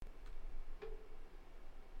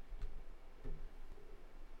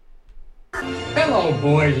Hello,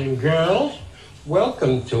 boys and girls.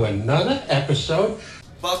 Welcome to another episode.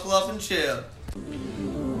 Buckle up and chill.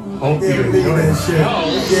 Hope you enjoy the show.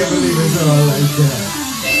 I can't believe it's all like that.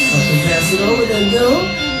 Fucking pass it over then, dude.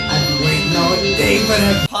 I've been waiting all day for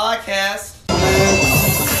that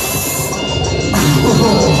Podcast.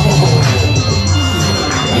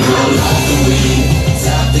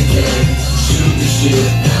 Tap the cake, shoot the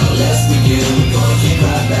shit, now let's begin. We're gonna kick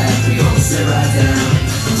right back, we're gonna sit right down.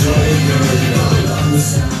 Enjoy it, girl, you know we love the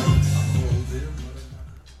sound.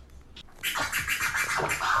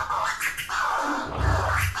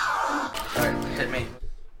 Alright, hit me.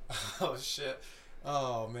 Oh shit!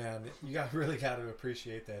 Oh man, you really got to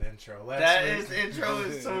appreciate that intro. Intro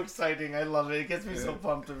is so exciting. I love it. It gets me so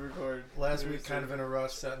pumped to record. Last week, kind of in a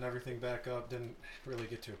rush, setting everything back up. Didn't really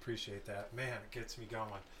get to appreciate that. Man, it gets me going.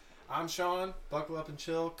 I'm Sean. Buckle up and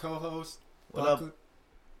chill. Co-host. What up?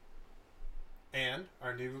 And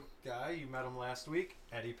our new guy, you met him last week,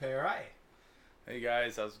 Eddie Perai. Hey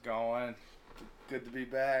guys, how's it going? Good to be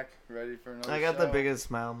back. Ready for another I got show. the biggest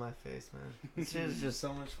smile on my face, man. This shit is just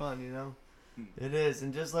so much fun, you know? It is.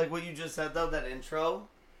 And just like what you just said, though, that intro,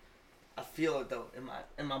 I feel it, though,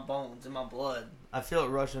 in my bones, in my blood. I feel it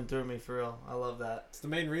rushing through me, for real. I love that. It's the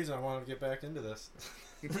main reason I wanted to get back into this.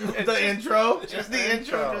 The intro? Just the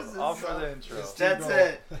intro. Just All for the intro. That's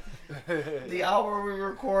it. The hour we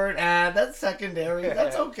record, that's secondary.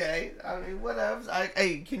 That's okay. I mean, whatever.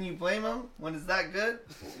 Hey, can you blame him when it's that good?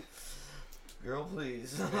 Girl,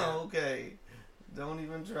 please. Okay. Don't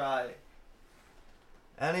even try.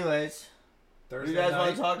 Anyways, Thursday you guys night.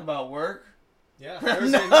 want to talk about work? Yeah,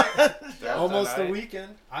 Thursday night. Almost night. the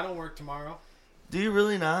weekend. I don't work tomorrow. Do you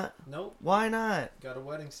really not? Nope. Why not? Got a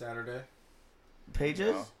wedding Saturday.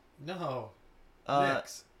 Pages? No.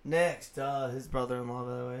 Nick's. Nick's, his brother-in-law,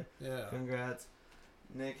 by the way. Yeah. Congrats.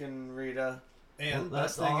 Nick and Rita. And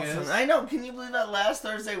That's best thing awesome. is, I know. Can you believe that last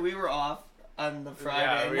Thursday we were off on the Friday?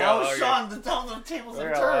 Yeah, and we now got lucky. Sean, the tables We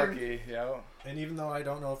have got turned. lucky, yo. and even though I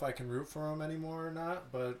don't know if I can root for him anymore or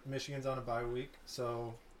not, but Michigan's on a bye week,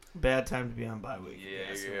 so Bad time to be on bye week.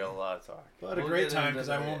 Yeah, you get a lot of talk. but We'll a great get time into because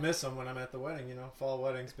I that. won't miss him when I'm at the wedding. You know, fall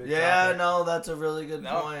weddings, big Yeah, topic. no, that's a really good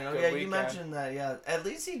No, point. Oh, good yeah, you weekend. mentioned that. Yeah, at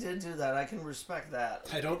least he did do that. I can respect that.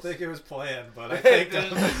 I don't think it was planned, but I think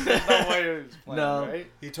There's no way it was planned, No. right?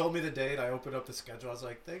 he told me the date. I opened up the schedule. I was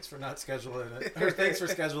like, "Thanks for not scheduling it, or thanks for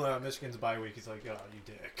scheduling on Michigan's bye week." He's like, "Oh, you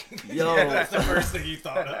dick." Yo. That's the first thing you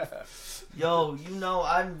thought of. Yo, you know,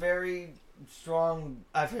 I'm very strong.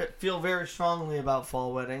 I feel very strongly about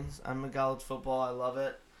fall weddings. I'm in college football. I love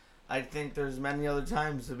it. I think there's many other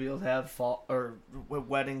times to be able to have fall or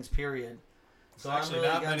weddings. Period. So I'm Actually, really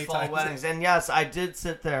not against many fall times. weddings. And yes, I did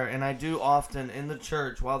sit there, and I do often in the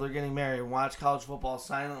church while they're getting married watch college football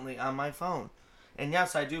silently on my phone. And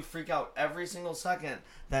yes, I do freak out every single second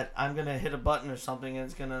that I'm gonna hit a button or something, and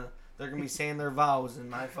they're gonna be saying their vows in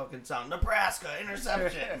my fucking sound. Nebraska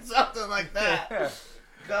interception, something like that.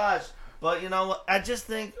 Gosh, but you know what? I just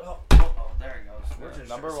think. Oh, there it goes. We're just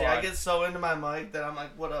Number See, one. I get so into my mic that I'm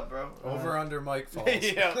like, "What up, bro?" Over under Mike Falls.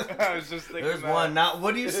 Yeah, I was just thinking There's that. one. Now,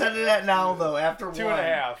 what do you set it at now, though? After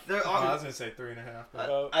 2.5. There Oh, I are. was gonna say 3.5.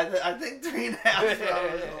 But I think 3.5 is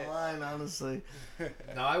probably the line, honestly.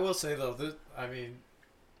 now I will say though, I mean,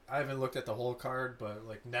 I haven't looked at the whole card, but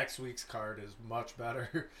like next week's card is much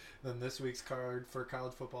better than this week's card for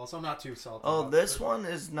college football. So I'm not too salty. Oh, about this it. one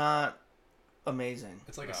is not amazing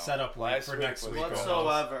It's like No. a setup week Last for week next was week. good. almost.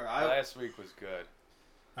 whatsoever. Last week was good.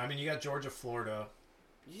 I mean, you got Georgia, Florida.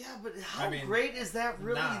 Yeah, but how I mean, great is that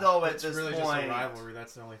really, Nah, though, at it's this really point? just a rivalry.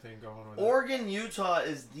 That's the only thing going with Oregon, Utah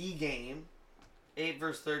is the game. 8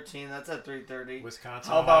 versus 13. That's at 3:30. it.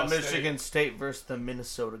 Wisconsin. How about Ohio State. Michigan State versus the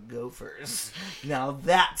Minnesota Gophers? Now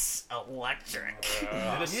that's electric.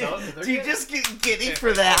 Minnesota. they're Do you getting- just get giddy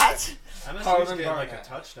for that? MSU's Harlan getting like a Barnett.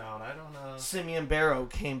 touchdown. I don't know. Simeon Barrow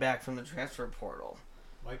came back from the transfer portal.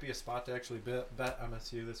 Might be a spot to actually bet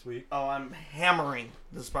MSU this week. Oh, I'm hammering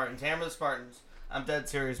the Spartans. Hammer the Spartans. I'm dead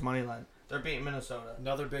serious money line. They're beating Minnesota.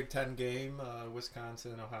 Another Big Ten game,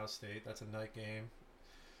 Wisconsin, Ohio State. That's a night game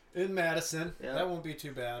in Madison. Yeah. That won't be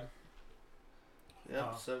too bad. Yep,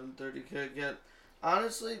 Oh. 7:30 kick. Yet,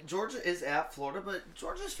 honestly, Georgia is at Florida, but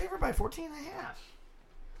Georgia's favored by 14.5.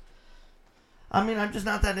 I mean, I'm just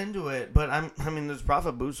not that into it, but I mean, there's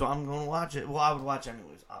profit boost, so I'm going to watch it. Well, I would watch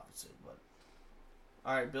anyways, obviously, but.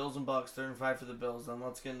 All right, Bills and Bucks, 3-5 for the Bills. Then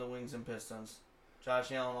let's get into Wings and Pistons.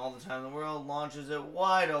 Josh Allen, all the time in the world, launches it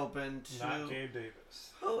wide open to Not Gabe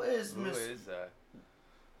Davis. who is Who Mr. is that?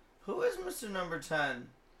 Who is Mr. Number 10?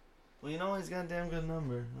 Well, you know he's got a damn good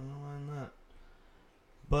number. I don't know why not.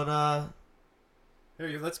 But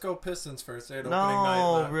Here, let's go Pistons first. They had opening night.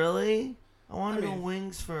 no, left. really? I want to I go mean-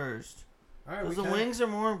 Wings first. All right, Because we the can. wings are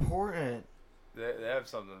more important. They have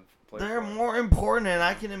something to play They're for. more important, and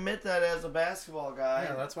I can admit that as a basketball guy.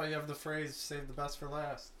 Yeah, that's why you have the phrase "save the best for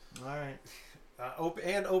last." All right.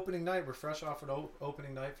 And opening night, we're fresh off an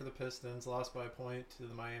opening night for the Pistons. Lost by a point to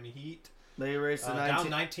the Miami Heat. They erased the 19. Down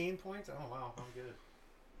 19 points. Oh wow, how good.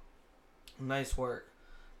 Nice work.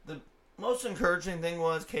 The most encouraging thing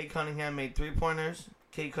was Cade Cunningham made 3-pointers.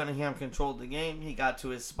 Cade Cunningham controlled the game. He got to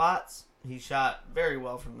his spots. He shot very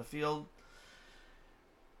well from the field.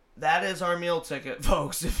 That is our meal ticket,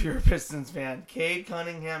 folks, if you're a Pistons fan. Cade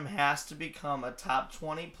Cunningham has to become a top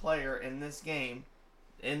 20 player in this game,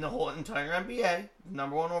 in the whole entire NBA,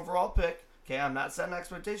 number 1 overall pick. Okay, I'm not setting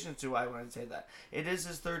expectations too high when I say that. It is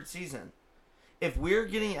his 3rd season. If we're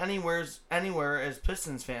getting anywhere as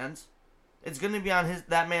Pistons fans, it's going to be on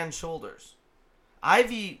that man's shoulders.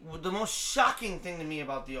 Ivy, the most shocking thing to me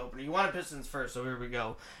about the opener, you wanted Pistons first, so here we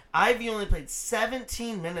go. Ivy only played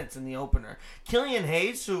 17 minutes in the opener. Killian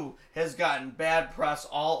Hayes, who has gotten bad press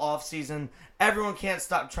all offseason, everyone can't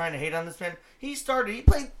stop trying to hate on this man. He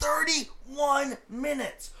played 31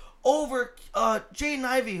 minutes over Jaden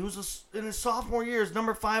Ivey, who's in his sophomore year, is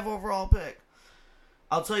number 5 overall pick.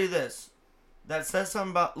 I'll tell you this. That says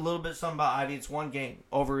something about Ivy. It's one game.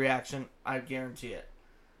 Overreaction, I guarantee it.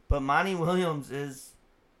 But Monty Williams is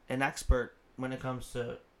an expert when it comes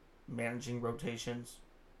to managing rotations,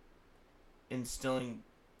 instilling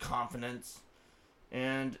confidence,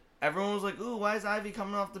 and everyone was like, ooh, why is Ivy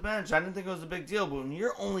coming off the bench? I didn't think it was a big deal, but when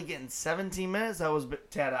you're only getting 17 minutes, that was a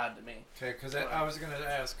bit tad odd to me. Okay, because I was going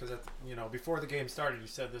to ask, because before the game started, you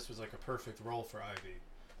said this was like a perfect role for Ivy,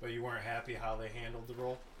 but you weren't happy how they handled the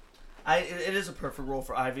role? It is a perfect role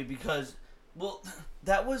for Ivy because, well,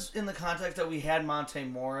 that was in the context that we had Monte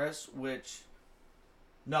Morris, which,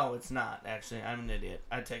 no, it's not, actually. I'm an idiot.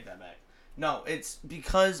 I take that back. No, it's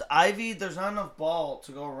because Ivy, there's not enough ball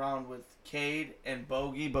to go around with Cade and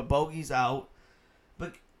Bogey, but Bogey's out.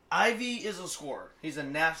 But Ivy is a scorer. He's a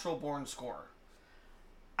natural-born scorer.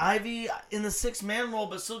 Ivy in the 6-man role,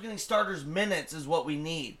 but still getting starters minutes is what we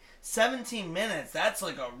need. 17 minutes, that's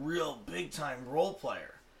like a real big-time role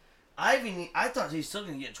player. Ivy, I thought he's still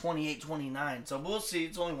going to get 28, 29, so we'll see.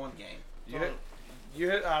 It's only one game. You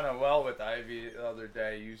hit on it well with Ivy the other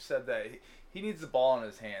day. You said that he needs the ball in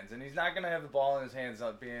his hands, and he's not going to have the ball in his hands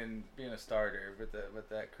being a starter with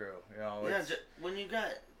that crew. When you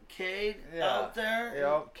got Cade out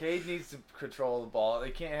there, Cade needs to control the ball. They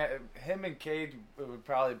can't him and Cade would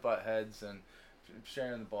probably butt heads and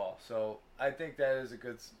sharing the ball. So I think that is a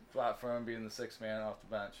good spot for him being the 6th man off the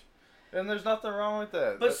bench. And there's nothing wrong with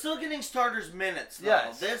that. But still getting starters minutes, though.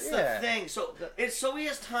 Yes. That's the thing. So he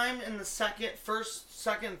has time in the first,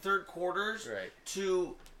 second, third quarters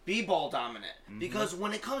to be ball dominant. Mm-hmm. Because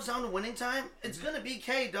when it comes down to winning time, it's going to be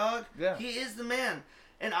K, dog. Yeah. He is the man.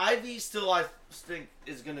 And Ivy still, I think,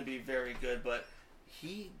 is going to be very good. But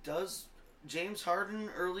he does James Harden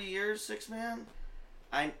early years 6-man.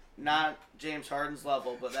 Not James Harden's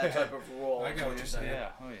level, but that type of role. I get what you're saying. Yeah.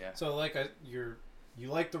 Oh, yeah. So, you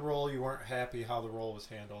liked the role, you weren't happy how the role was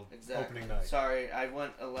handled opening night. Sorry, I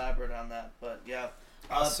went elaborate on that, but yeah.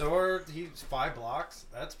 He's 5 blocks.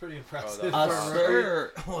 That's pretty impressive.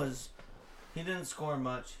 He didn't score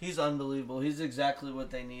much. He's unbelievable. He's exactly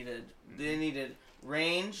what they needed. They needed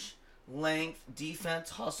range, length,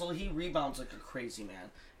 defense, hustle. He rebounds like a crazy man.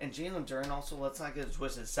 And Jalen Duren also, let's not get it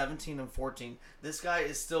twisted, 17 and 14. This guy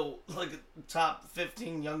is still like top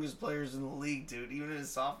 15 youngest players in the league, dude, even in his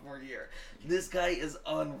sophomore year. This guy is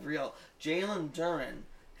unreal. Jalen Duren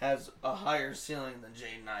has a higher ceiling than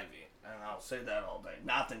Jaden Ivey. And I'll say that all day.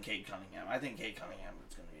 Not than Cade Cunningham. I think Cade Cunningham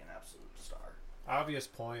is going to be an absolute star. Obvious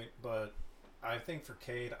point, but I think for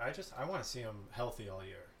Cade, I want to see him healthy all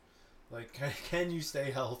year. Like, can you stay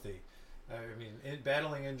healthy? I mean,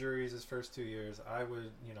 battling injuries his first 2 years, I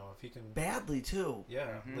would, if he can... Badly, too. Yeah,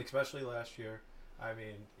 like especially last year. I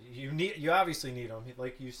mean, you obviously need him.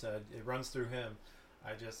 Like you said, it runs through him.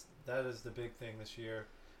 That is the big thing this year.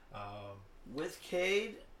 With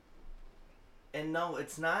Cade, and no,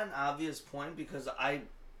 it's not an obvious point because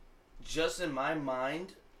just in my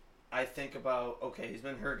mind, I think about, okay, he's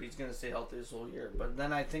been hurt, he's going to stay healthy this whole year. But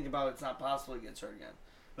then I think about it's not possible he gets hurt again.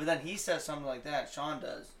 But then he says something like that, Sean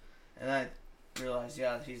does. And I realize,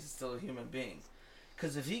 he's still a human being.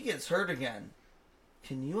 Because if he gets hurt again,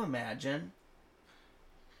 can you imagine?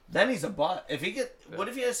 Then he's a bust. What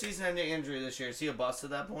if he has season-ending injury this year? Is he a bust at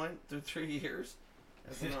that point through 3 years?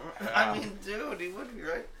 I mean, dude, he would be,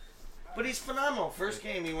 right? But he's phenomenal. First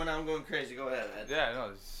game, he went out going crazy. Go ahead, Ed. Yeah,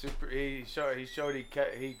 no, super. He showed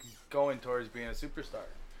he's going towards being a superstar.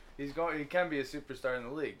 He can be a superstar in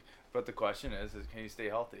the league. But the question is can he stay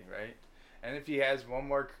healthy, right? And if he has one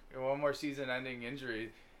more season-ending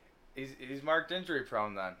injury, he's marked injury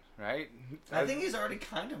prone then, right? I think he's already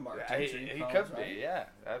kind of marked injury He prone, could right? be, yeah,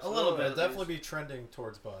 A absolutely. little bit. It'll definitely be trending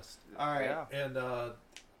towards bust. All right. Yeah. And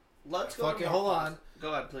Let's go. fucking to hold more on. pause.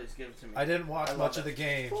 Go ahead, please. Give it to me. I didn't watch I love much it. of the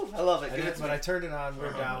game. Whew, I love it. I Give it did, to but me. I turned it on.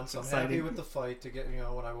 We're down, so I'm Exciting. happy with the fight to get,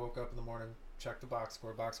 when I woke up in the morning, check the box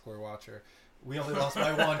score watcher. We only lost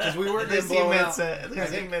by one because we weren't At getting least he blown admits out. it. At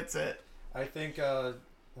least he admits it. I think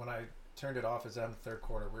when I turned it off, it's in the third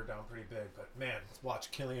quarter. We're down pretty big, but man, let's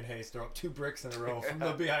watch Killian Hayes throw up 2 bricks in a row from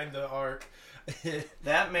the behind the arc.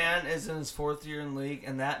 That man is in his 4th year in the league,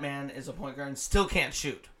 and that man is a point guard and still can't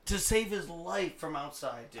shoot to save his life from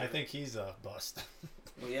outside, dude. I think he's a bust.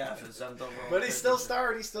 Well, yeah, for the 7th overall. But he's still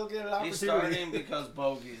starting. He's still getting an opportunity. He's starting because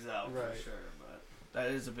Bogey's out Right. for sure. But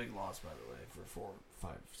that is a big loss, by the way, for 4,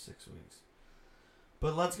 5, 6 weeks.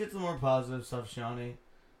 But let's get to the more positive stuff, Shawnee.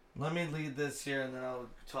 Let me lead this here, and then I'll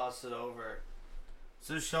toss it over.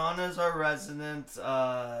 So Sean is our resident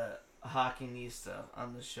hockey-nista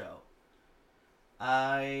on the show.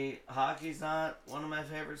 Hockey's not one of my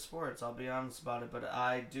favorite sports, I'll be honest about it, but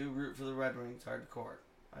I do root for the Red Wings hardcore.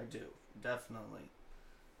 I do, definitely.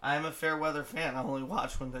 I am a fair weather fan. I only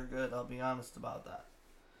watch when they're good, I'll be honest about that.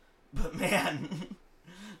 But man,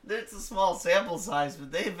 it's a small sample size,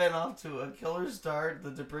 but they've been off to a killer start.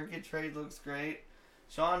 The DeBrincat trade looks great.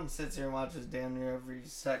 Sean sits here and watches damn near every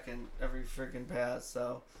freaking pass.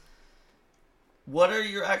 So, what are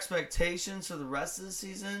your expectations for the rest of the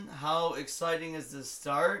season? How exciting is this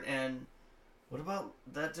start? And what about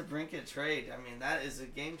that DeBrincat trade? I mean, that is a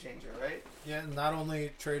game changer, right? Yeah, not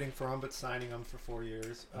only trading for him, but signing him for 4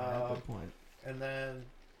 years. Good point. And then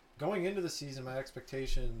going into the season, my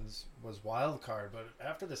expectations was wild card. But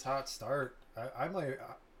after this hot start, I'd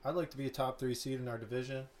like to be a top 3 seed in our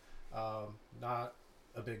division. Not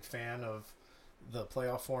a big fan of the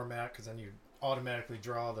playoff format because then you automatically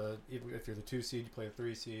draw if you're the 2 seed, you play the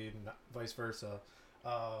 3 seed, and vice versa.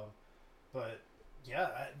 But yeah,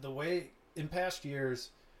 the way in past years,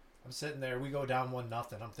 I'm sitting there, we go down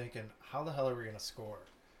 1-0. I'm thinking, how the hell are we going to score?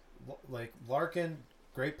 Like Larkin,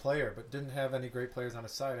 great player, but didn't have any great players on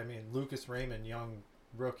his side. I mean, Lucas Raymond, young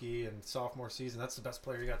rookie and sophomore season, that's the best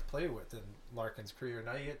player you got to play with in Larkin's career.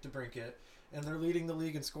 Now you get DeBrincat, and they're leading the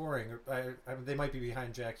league in scoring. I mean, they might be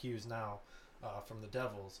behind Jack Hughes now from the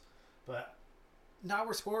Devils, but now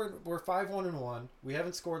we're 5-1-1. We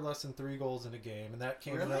haven't scored less than 3 goals in a game, and that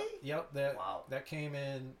came Really? Wow. That came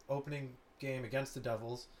in opening game against the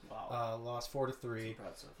Devils. Wow. Lost 4-3.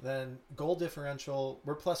 Impressive. Then goal differential,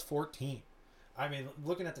 we're plus 14. I mean,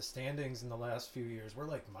 looking at the standings in the last few years, we're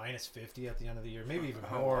like minus 50 at the end of the year, maybe even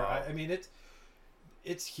more. Wow. I mean,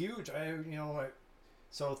 it's huge.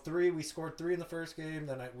 So we scored 3 in the first game.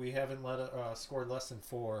 Then we haven't scored less than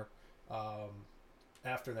 4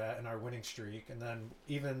 after that in our winning streak. And then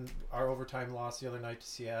even our overtime loss the other night to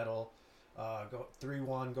Seattle, 3-1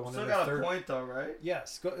 going Still into the got third. a point though, right?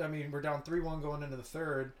 Yes, I mean we're down 3-1 going into the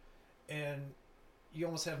third, and you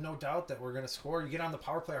almost have no doubt that we're going to score. You get on the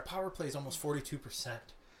power play. Our power play is almost 42%.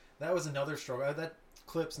 That was another struggle. That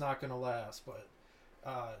clip's not going to last, but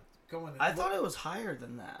I thought it was higher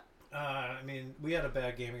than that. I mean, we had a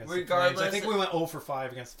bad game against Regardless, the Flames. I think we went 0 for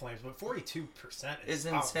 5 against the Flames, but 42% Is is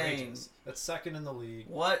insane. outrageous. That's second in the league.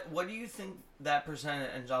 What do you think that percent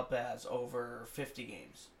ends up as over 50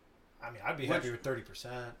 games? I mean, I'd be happy with 30%.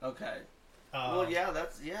 Okay. Well, yeah,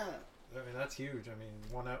 that's I mean, that's huge. I mean,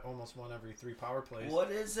 almost one every 3 power plays. What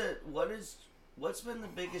is it? What's been the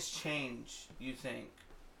biggest change, you think?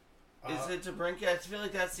 Is it DeBrincat? I feel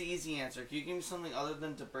like that's the easy answer. Can you give me something other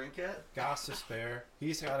than DeBrincat? Goss to spare.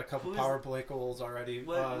 He's got a couple Who is- power play goals already.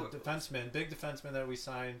 What- Big defenseman that we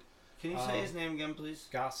signed. Can you say his name again, please?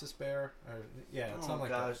 Goss to spare. Something like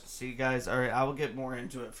gosh. that. See, guys, all right, I will get more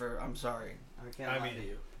into it I'm sorry. I can't lie to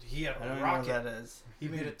you. He had I a don't know rocket. what that is. He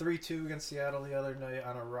made it 3-2 against Seattle the other night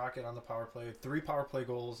on a rocket on the power play. 3 power play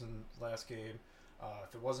goals in last game.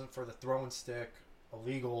 If it wasn't for the throw and stick,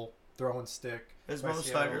 illegal throw and stick. Does by Mo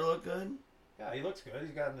Seattle- Seider look good? Yeah, he looks good. He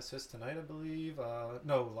got an assist tonight, I believe.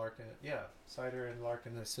 No, Larkin. Yeah, Seider and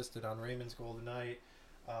Larkin assisted on Raymond's goal tonight.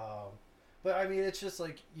 But I mean, it's just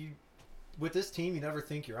like with this team, you never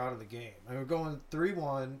think you're out of the game. I mean, we're going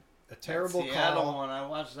 3-1. A terrible Seattle call. one. I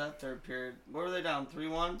watched that third period. What were they down?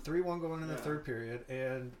 3-1. 3-1 going in the third period,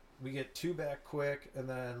 and we get 2 back quick, and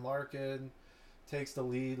then Larkin takes the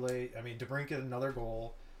lead late. I mean, DeBrincat another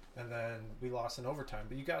goal, and then we lost in overtime.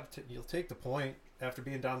 But you'll take the point after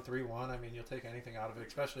being down 3-1. I mean, you'll take anything out of it,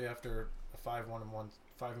 especially after a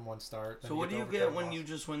 5-1 start. So what do you get when you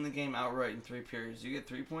just win the game outright in 3 periods? You get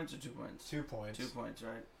 3 points or 2 points? 2 points. 2 points,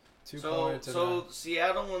 right? 2 points. So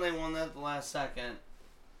Seattle, when they won that at the last second,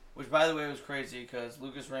 Which, by the way, was crazy because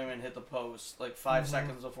Lucas Raymond hit the post like 5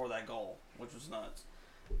 seconds before that goal, which was nuts.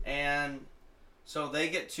 And so they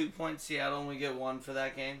get 2 points, Seattle, and we get 1 for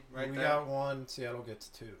that game, right? We there? got 1, Seattle gets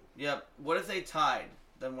 2. Yep. What if they tied?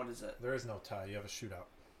 Then what is it? There is no tie. You have a shootout.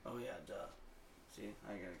 Oh, yeah, duh. See,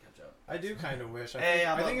 I gotta catch up. I do kind of wish. Hey,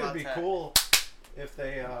 I think it would be about cool if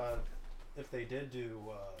they did do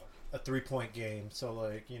a 3-point game. So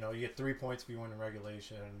like you get 3 points if you win in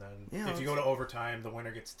regulation, and then if you go to overtime, the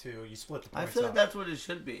winner gets 2. You split the points. I feel like up. that's what it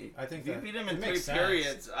should be. I think if you that beat them in it 3 makes sense.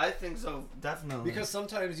 periods, I think so, definitely. Because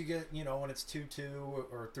sometimes you get when it's 2-2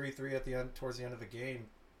 or 3-3 at the end towards the end of the game,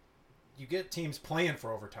 you get teams playing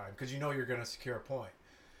for overtime because you're going to secure a point.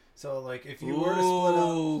 So like if you were to split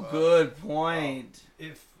up, good point.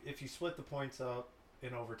 If you split the points up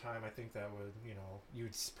in overtime, I think that would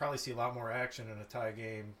you'd probably see a lot more action in a tie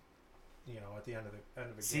game. At the end of the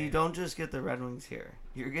game. See, don't just get the Red Wings here.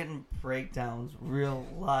 You're getting breakdowns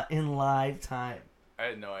in live time. I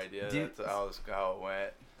had no idea that's how it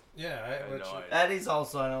went. Yeah, I had no idea. Eddie's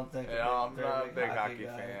also, I don't think. I'm not a big hockey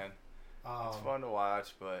fan. It's fun to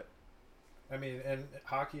watch, but I mean, and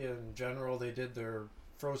hockey in general, they did their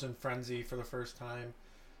Frozen Frenzy for the first time.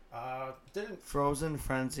 Frozen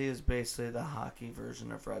Frenzy is basically the hockey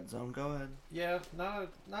version of Red Zone. Go ahead. Yeah,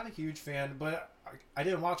 not a huge fan, but I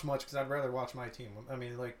didn't watch much because I'd rather watch my team. I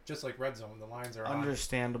mean, just like Red Zone, the lines are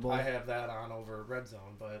understandable. On. I have that on over Red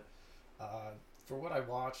Zone, but for what I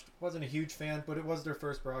watched, wasn't a huge fan. But it was their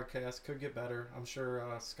first broadcast. Could get better. I'm sure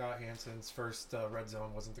Scott Hansen's first Red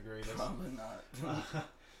Zone wasn't the greatest. Probably not.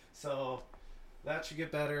 So that should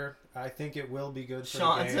get better. I think it will be good for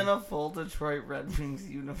Sean's the game. in a full Detroit Red Wings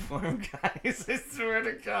uniform, guys. I swear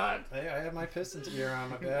to God. Hey, I had my Pistons gear on,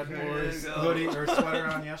 my Bad Boys hoodie or sweater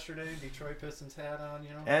on yesterday. Detroit Pistons hat on.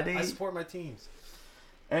 Eddie, I support my teams.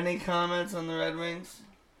 Any comments on the Red Wings?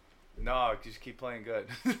 No, just keep playing good.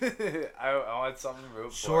 I want something to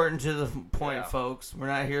root for. Short and to the point, folks. We're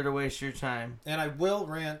not here to waste your time. And I will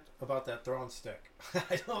rant about that throwing stick.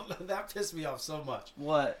 I don't know. That pissed me off so much.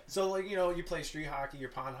 What? So, like, you play street hockey or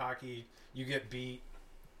pond hockey, you get beat,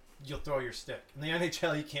 you'll throw your stick. In the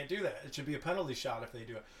NHL, you can't do that. It should be a penalty shot if they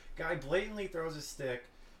do it. Guy blatantly throws his stick,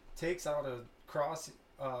 takes out a cross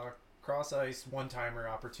ice one-timer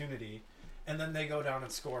opportunity, and then they go down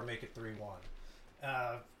and score, make it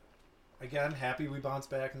 3-1. Again, happy we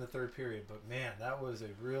bounced back in the third period, but man, that was a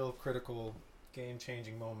real critical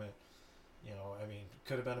game-changing moment. I mean,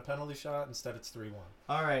 could have been a penalty shot. Instead, it's 3-1.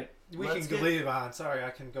 All right. We can leave on. Sorry, I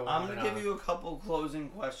can go on. I'm going to give you a couple closing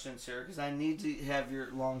questions here because I need to have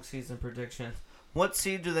your long season predictions. What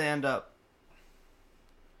seed do they end up?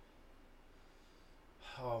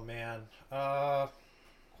 Oh, man.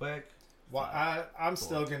 Quick. Well, I'm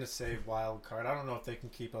still going to say wild card. I don't know if they can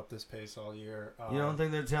keep up this pace all year. You don't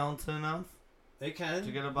think they're talented enough? They can.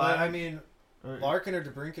 To get a but, bye? I mean, Larkin or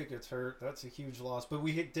DeBrincat gets hurt. That's a huge loss. But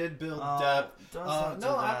we did build depth.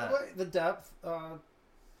 The depth.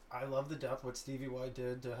 I love the depth. What Stevie White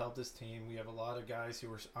did to help this team. We have a lot of guys who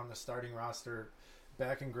were on the starting roster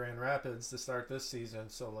back in Grand Rapids to start this season.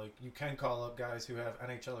 So, like, you can call up guys who have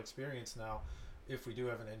NHL experience now if we do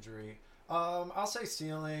have an injury. I'll say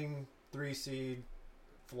ceiling, 3 seed,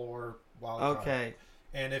 floor, wild card. Okay.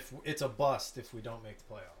 And if it's a bust if we don't make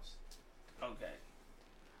the playoffs. Okay.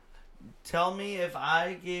 Tell me if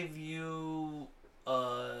I give you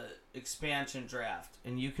a expansion draft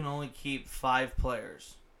and you can only keep 5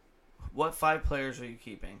 players. What 5 players are you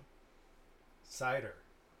keeping? Sider,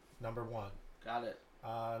 number 1. Got it.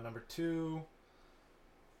 Number 2,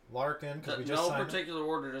 Larkin. No particular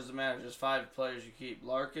order, doesn't matter. Just 5 players you keep.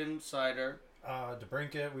 Larkin, Sider.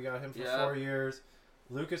 DeBrincat, we got him for 4 years.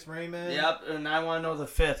 Lucas Raymond. Yep, and I want to know the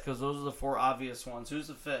 5th because those are the 4 obvious ones. Who's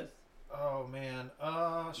the 5th? Oh, man.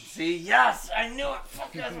 See, yes, I knew it.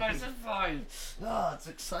 Fuck, that's why I said 5. Oh, it's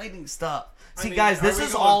exciting stuff. See, I mean, guys, this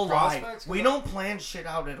is all live. prospects? We don't plan shit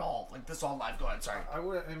out at all. Like, this is all live. Go ahead, sorry. I if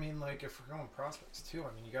we're going prospects, too,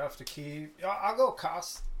 I mean, you have to keep... I'll go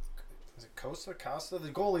Costa. Is it Costa? The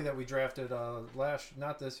goalie that we drafted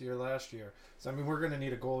not this year, last year. So, I mean, we're going to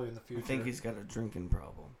need a goalie in the future. I think he's got a drinking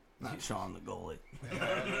problem. Not Sean, the goalie.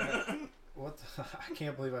 I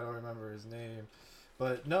can't believe I don't remember his name.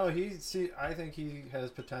 But no, I think he has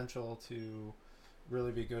potential to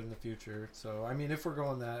really be good in the future. So I mean, if we're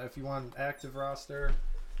going that, if you want an active roster,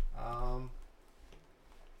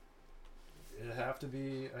 it'd have to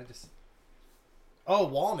be.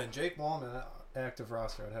 Jake Wallman, active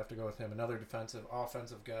roster. I'd have to go with him. Another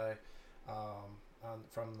offensive guy,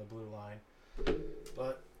 from the blue line.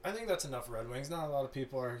 But I think that's enough Red Wings. Not a lot of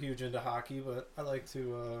people are huge into hockey, but I like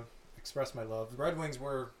to express my love. The Red Wings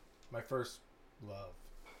were my first love.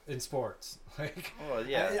 in sports. Like, Well,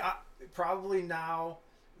 yeah. Probably now,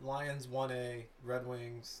 Lions 1A, Red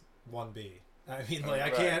Wings 1B. I mean,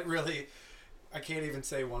 like, Right. I can't even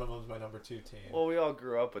say one of them's my number 2 team. Well, we all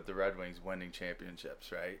grew up with the Red Wings winning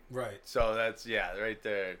championships, right? Right. So that's right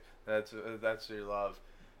there. That's your love.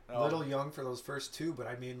 A little young for those first 2, but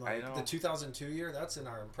I mean, like, I know. the 2002 year, that's in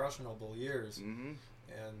our impressionable years. Mm-hmm.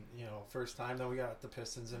 And, first time, then we got the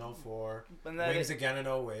Pistons in 04, And that Wings again in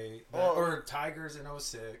 08, Well- or Tigers in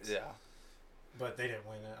 06. Yeah. But they didn't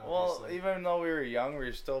win it, Well, obviously. even though we were young, we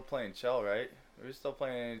were still playing Chell, right? We were still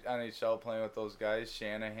playing NHL, playing with those guys,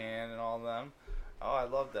 Shanahan and all them. Oh, I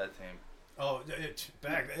love that team. Oh,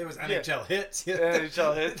 it was NHL hits.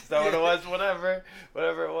 NHL hits. Is that what it was? Whatever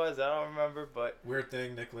it was, I don't remember. But Weird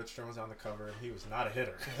thing, Nick Lidstrom was on the cover, and he was not a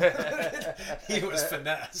hitter. He was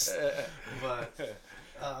finesse. But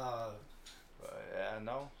yeah,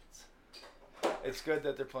 no, it's good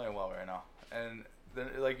that they're playing well right now. And then,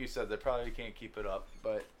 like you said, they probably can't keep it up.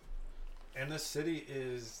 But and the city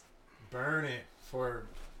is burning for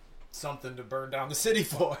something to burn down the city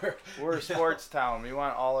for. we're a sports town. We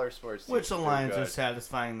want all our sports teams Which to the do Lions good. are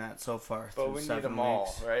satisfying that so far. But through we need 7 them all,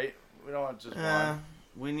 weeks. right? We don't want just one.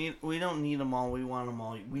 We don't need them all. We want them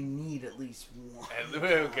all. We need at least one.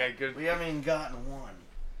 Okay, good. We haven't even gotten one.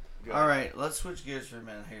 Good. All right, let's switch gears for a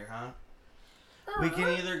minute here, huh? We can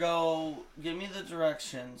either go. Give me the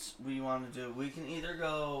directions we want to do. We can either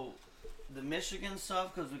go the Michigan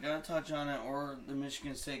stuff because we got to touch on it, or the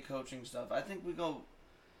Michigan State coaching stuff. I think we go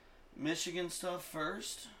Michigan stuff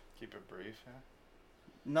first. Keep it brief.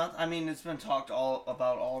 I mean, it's been talked all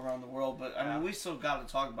around the world, but I Yeah. mean, we still got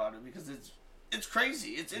to talk about it because it's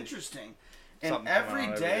crazy. It's interesting. And Something coming every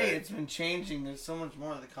out every day day. it's been changing. There's so much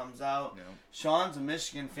more that comes out. Yeah. Sean's a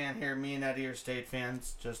Michigan fan here. Me and Eddie are State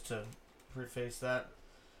fans, just to preface that.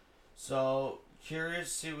 So, curious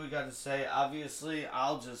to see what we got to say. Obviously,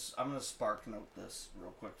 I'm going to spark note this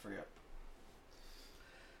real quick for you.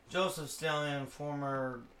 Joseph Stallion,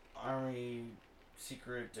 former Army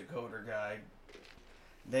secret decoder guy.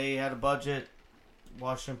 They had a budget.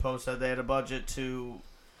 Washington Post said they had a budget to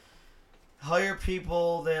hire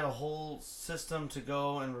people. They had a whole system to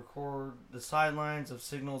go and record the sidelines of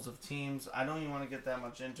signals of teams. I don't even want to get that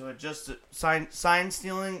much into it. Just sign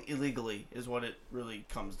stealing illegally is what it really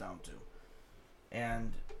comes down to.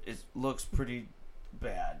 And it looks pretty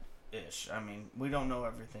bad-ish. I mean, we don't know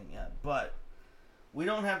everything yet. But we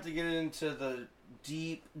don't have to get into the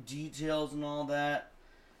deep details and all that.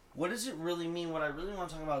 What does it really mean? What I really want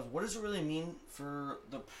to talk about is what does it really mean for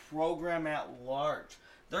the program at large?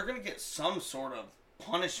 They're going to get some sort of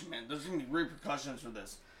punishment. There's going to be repercussions for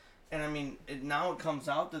this. And, I mean, now it comes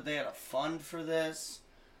out that they had a fund for this.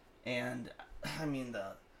 And, I mean, the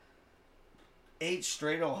 8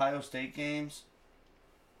 straight Ohio State games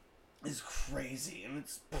is crazy. And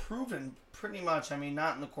it's proven pretty much, I mean,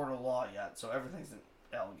 not in the court of law yet, so everything's an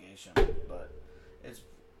allegation. But it's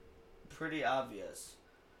pretty obvious.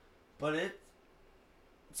 But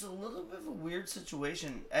it's a little bit of a weird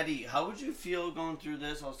situation. Eddie, how would you feel going through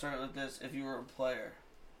this? I'll start with this. If you were a player.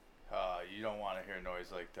 You don't want to hear noise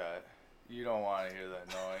like that. You don't want to hear that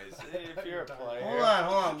noise. If you're a player. Hold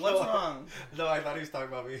on. What's wrong? No, I thought he was talking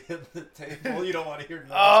about me hitting the table. You don't want to hear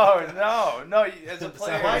noise. Oh, no. As a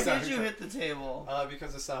player. Why Sorry. did you hit the table?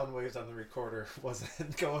 Because the sound waves on the recorder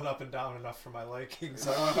wasn't going up and down enough for my liking,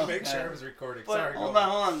 so I wanted to make sure it was recording. But Sorry, hold go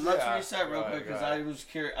on. Let's Yeah, reset real go quick because ahead.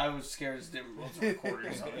 I was scared it wasn't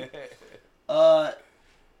recording or something.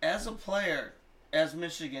 As a player, as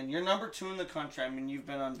Michigan, you're number 2 in the country. I mean, you've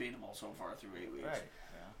been unbeatable so far through 8 weeks. Right.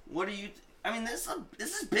 Yeah. What do you? I mean, this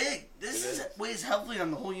is big. This weighs heavily on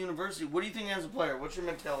the whole university. What do you think as a player? What's your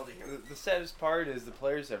mentality here? The saddest part is the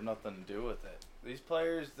players have nothing to do with it. These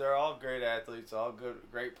players, they're all great athletes, all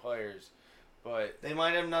great players, but They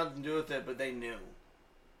might have nothing to do with it, but they knew.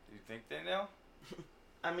 you think they know?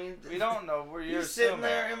 I mean, We don't know. You're He's sitting assuming.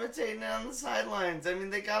 there imitating it on the sidelines. I mean,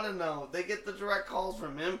 they gotta know. They get the direct calls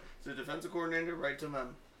from him, the defensive coordinator, right to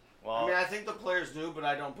them. Well, I mean, I think the players knew, but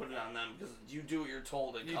I don't put it on them because you do what you're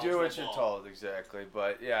told. you do what you're told, exactly.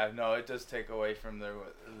 But yeah, no, it does take away from their.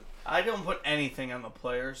 I don't put anything on the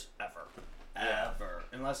players ever, Yeah.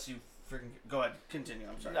 unless you freaking go ahead, continue.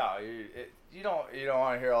 I'm sorry. No, you don't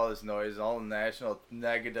want to hear all this noise, all the national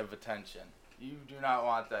negative attention. You do not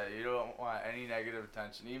want that. You don't want any negative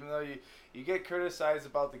attention. Even though you get criticized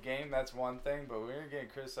about the game, that's one thing. But when you're getting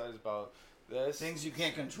criticized about this, Things you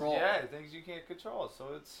can't control. Yeah, things you can't control. So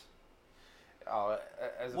it's.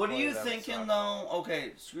 As a What are player, you that would thinking suck. though?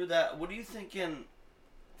 Okay, screw that. What are you thinking,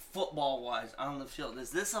 football-wise, on the field?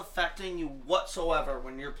 Is this affecting you whatsoever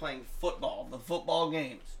when you're playing football, the football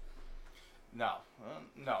games? No,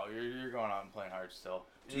 you're going out and playing hard still.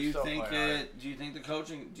 Do you think it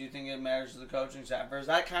matters to the coaching staff? Or is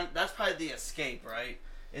that's probably the escape, right?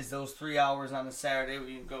 Is those 3 hours on a Saturday where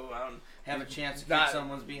you can go out and have a chance to kick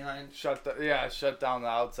someone's behind? Shut down the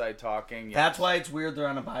outside talking. Yes. That's why it's weird they're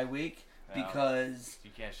on a bye week, because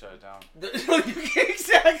you can't shut it down.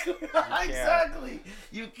 Exactly. Exactly.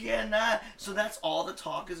 You cannot. So that's all the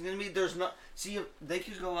talk is going to be. There's not. See, if they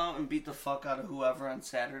could go out and beat the fuck out of whoever on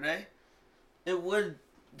Saturday, it would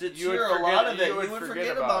deter a lot of it. You would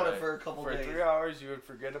forget about it for a couple days. For 3 hours, you would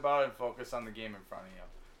forget about it and focus on the game in front of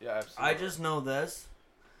you. Yeah, absolutely. I just know this.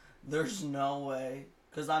 There's no way,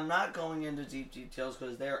 because I'm not going into deep details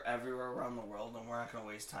because they're everywhere around the world and we're not going to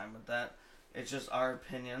waste time with that. It's just our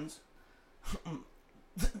opinions.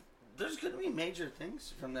 There's going to be major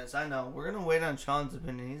things from this. I know. We're going to wait on Sean's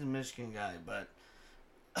opinion. He's a Michigan guy, but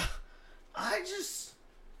I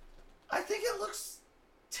think it looks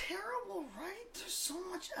terrible, right? There's so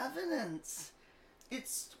much evidence.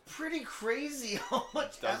 It's pretty crazy how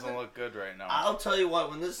much doesn't look good right now. I'll tell you what,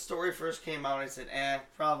 when this story first came out, I said,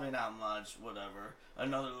 probably not much, whatever.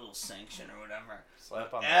 Another little sanction or whatever.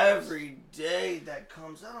 Slap on every day that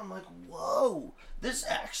comes out, I'm like, whoa, this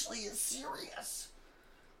actually is serious.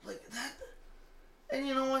 Like that. And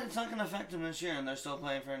you know what? It's not going to affect them this year, and they're still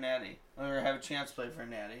playing for a natty. Or have a chance to play for a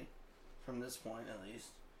natty. From this point, at least.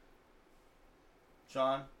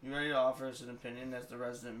 Sean, you ready to offer us an opinion as the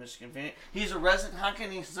resident Michigan fan? He's a resident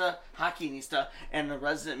hockeyista, and a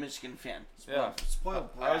resident Michigan fan.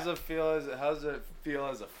 Spoiled brat. How does it feel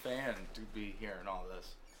as a fan to be hearing all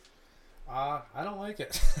this? I don't like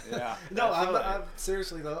it. Yeah. No, I'm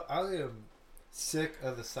seriously though. I am sick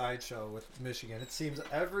of the sideshow with Michigan. It seems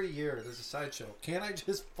every year there's a sideshow. Can't I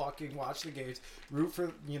just fucking watch the games, root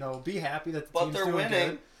for, be happy that the team's doing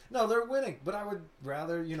winning. good? No, they're winning, but I would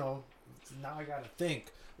rather, now I gotta think.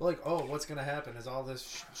 Like, what's gonna happen? Is all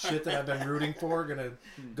this shit that I've been rooting for gonna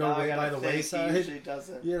go way by the wayside? He usually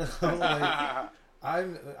doesn't.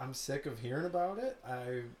 I'm sick of hearing about it.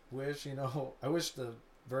 I wish the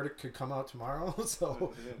verdict could come out tomorrow.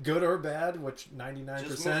 So good or bad, which 99%.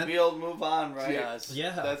 Just be able to move on, right? Yes.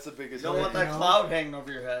 Yeah. That's the biggest. You don't want that cloud hanging over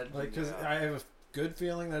your head. Like, because I have a good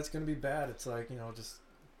feeling that it's gonna be bad. It's like, just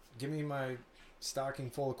give me my stocking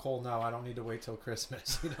full of coal now. I don't need to wait till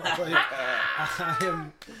Christmas. I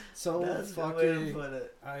am so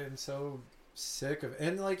I am so sick of,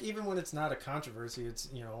 and like, even when it's not a controversy, it's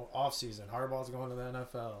off season. Harbaugh's going to the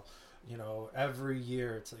NFL. Every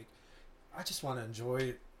year it's like, I just want to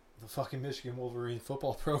enjoy the fucking Michigan Wolverine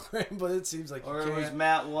football program, but it seems like it was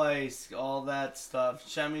Matt Weiss, all that stuff.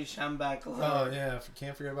 Shemmy Schembechler. Oh yeah,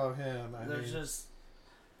 can't forget about him. Let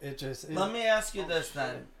me ask you this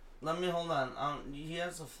then. Hold on. He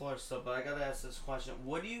has the floor still, but I gotta ask this question.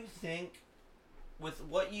 What do you think, with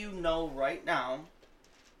what you know right now,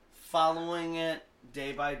 following it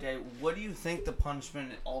day by day, what do you think the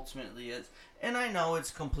punishment ultimately is? And I know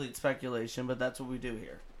it's complete speculation, but that's what we do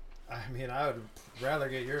here. I mean, I would rather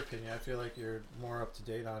get your opinion. I feel like you're more up to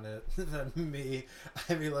date on it than me.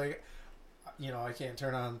 I mean, like, I can't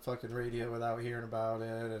turn on fucking radio without hearing about it.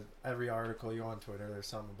 And every article you on Twitter, there's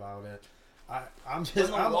something about it. I'm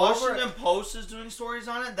Washington Post is doing stories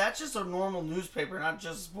on it. That's just a normal newspaper, not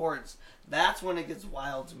just sports. That's when it gets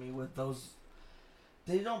wild to me with those.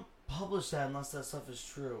 They don't publish that unless that stuff is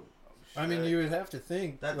true. I mean, you would have to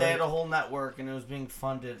think that they had a whole network and it was being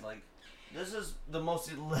funded. Like, this is the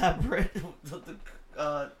most elaborate.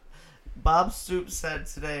 Bob Stoops said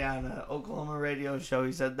today on an Oklahoma radio show.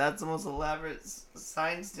 He said that's the most elaborate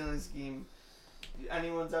sign stealing scheme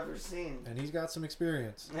anyone's ever seen. And he's got some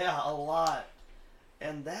experience. Yeah, a lot.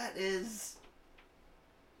 And that is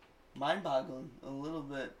mind-boggling a little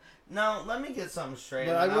bit. Now, let me get something straight.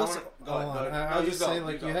 But I will say, I'll just say,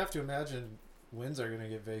 like, you have to imagine wins are going to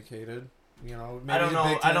get vacated. Maybe I don't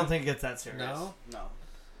know. I don't think it's that serious. No? No.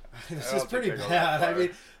 This is pretty bad. I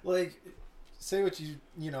mean, like, say what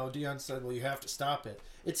Deion said, well, you have to stop it.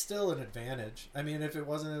 It's still an advantage. I mean, if it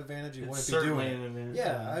wasn't an advantage, you wouldn't be doing it.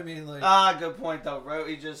 Yeah, I mean, like... good point, though, right? What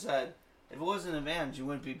you just said. If it wasn't an advantage, you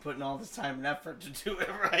wouldn't be putting all this time and effort to do it,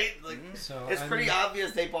 right? Like, it's pretty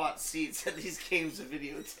obvious they bought seats at these games to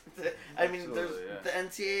videotape. I mean, the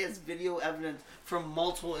NCAA has video evidence from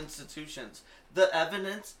multiple institutions. The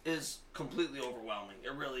evidence is completely overwhelming.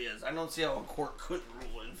 It really is. I don't see how a court couldn't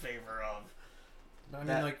rule in favor of. I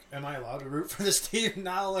mean, like, am I allowed to root for this team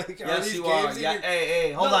now? Like, yes, these you games are. Yeah,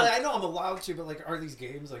 hey, hold on. Like, I know I'm allowed to, but like, are these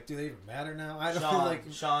games do they even matter now? I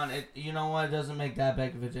don't Sean, you know what? It doesn't make that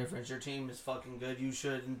big of a difference. Your team is fucking good.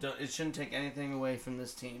 It shouldn't take anything away from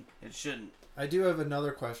this team. It shouldn't. I do have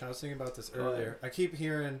another question. I was thinking about this earlier. I keep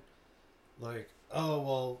hearing, like, oh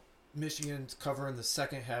well, Michigan's covering the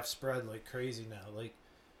second half spread like crazy now. Like,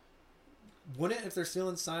 wouldn't, if they're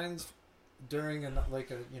stealing signs during when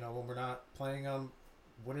we're not playing them,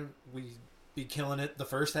 wouldn't we be killing it the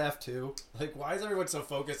first half too? Like, why is everyone so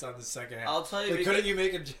focused on the second half? I'll tell you, like, couldn't you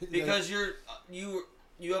make it? Because you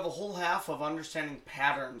have a whole half of understanding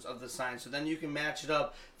patterns of the signs, so then you can match it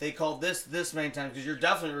up. They call this many times because you're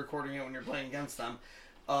definitely recording it when you're playing against them.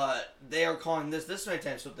 They are calling this many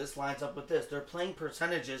times, so this lines up with this. They're playing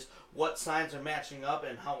percentages, what signs are matching up,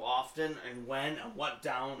 and how often, and when, and what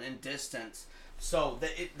down and distance. So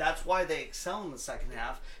that's why they excel in the second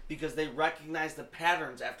half, because they recognize the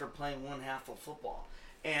patterns after playing one half of football.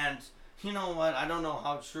 And you know what? I don't know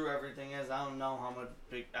how true everything is. I don't know how much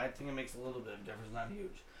I think it makes a little bit of difference, not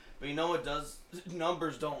huge. But you know what does?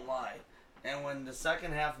 Numbers don't lie. And when the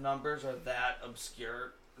second half numbers are that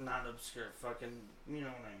obscure, not obscure, fucking, you know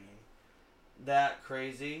what I mean, that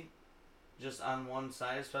crazy, just on one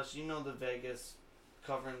side, especially, the Vegas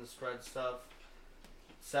covering the spread stuff,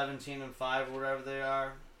 17-5 or whatever they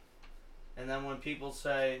are. And then when people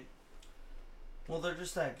say, well, they're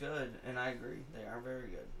just that good, and I agree, they are very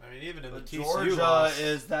good. I mean, even in but the TCU Georgia loss,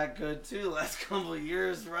 is that good too. Last couple of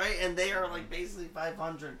years, right? And they are like basically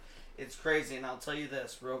 500. It's crazy. And I'll tell you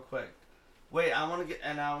this real quick. Wait, I want to get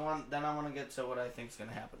to what I think is going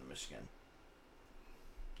to happen to Michigan.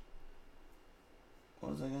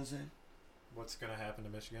 What was I going to say? What's going to happen to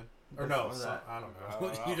Michigan? Before Or no, that. I don't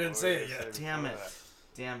know. You didn't say it yet.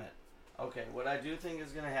 Damn it. Okay, what I do think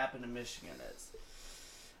is going to happen to Michigan is,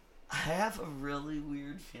 I have a really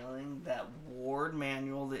weird feeling that Ward,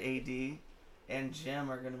 Manuel, the AD, and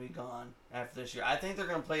Jim are going to be gone after this year. I think they're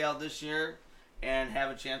going to play out this year and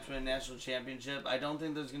have a chance to win a national championship. I don't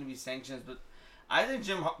think there's going to be sanctions, but I think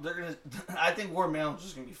I think Ward Manuel's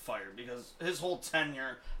just going to be fired because his whole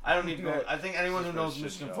tenure. I don't need to go. I think anyone who knows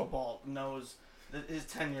Michigan football knows that his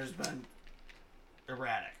tenure's been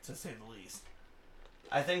erratic, to say the least.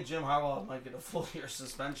 I think Jim Harbaugh might get a full year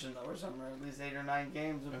suspension though, or something, or at least 8 or 9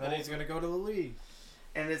 games. And then he's going to go to the league.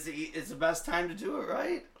 And it's the best time to do it,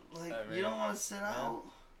 right? Like, you don't want to sit out.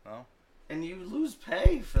 No. And you lose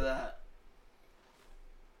pay for that.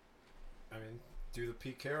 I mean, do the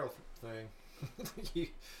Pete Carroll thing.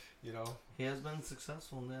 You know. He has been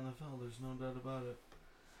successful in the NFL. There's no doubt about it.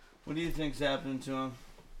 What do you think's happening to him,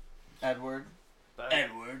 Edward?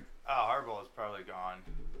 Edward. Oh, Harbaugh is probably gone.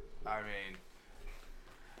 I mean,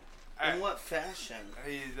 in what fashion?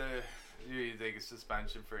 You think a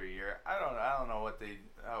suspension for a year? I don't know what they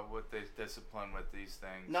discipline with these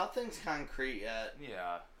things. Nothing's concrete yet.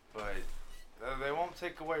 Yeah, but they won't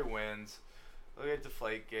take away wins. Look at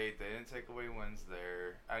Deflategate. They didn't take away wins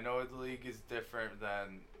there. I know the league is different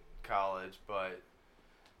than college, but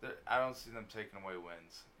I don't see them taking away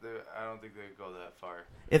wins. I don't think they'd go that far.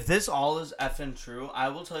 If this all is effing true, I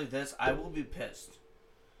will tell you this: I will be pissed.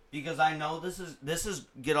 Because I know this is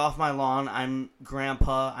get off my lawn. I'm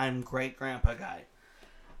grandpa. I'm great grandpa guy.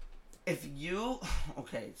 If you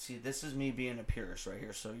see, this is me being a purist right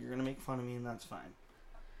here. So you're gonna make fun of me, and that's fine.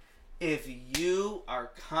 If you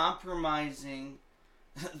are compromising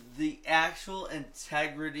the actual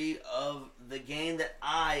integrity of the game that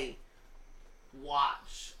I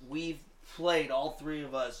watch, we've played, all three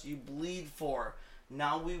of us. You bleed for.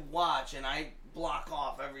 Now we watch, and I block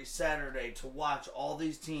off every Saturday to watch all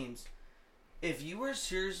these teams. If you are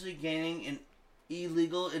seriously gaining an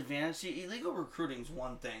illegal advantage, see, illegal recruiting is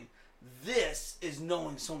one thing. This is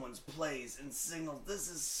knowing someone's plays and signals. This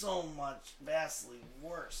is so much vastly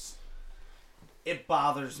worse. It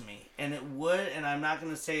bothers me, and it would, and I'm not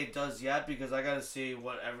going to say it does yet because I got to see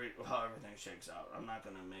how everything shakes out. I'm not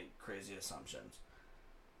going to make crazy assumptions.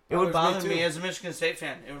 It would bother me as a Michigan State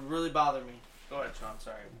fan. It would really bother me. Go ahead, Sean.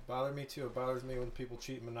 Sorry. It bothers me too. It bothers me when people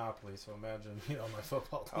cheat Monopoly. So imagine, my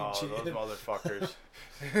football team cheating. Those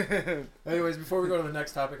motherfuckers. Anyways, before we go to the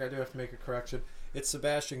next topic, I do have to make a correction. It's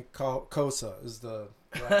Sebastian Cosa is the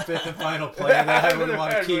fifth and final player that I would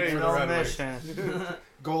want to keep for the Red Wings.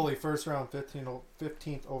 Goalie, first round,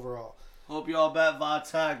 15th overall. Hope you all bet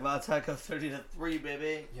Vatek. Vatek up 30-3,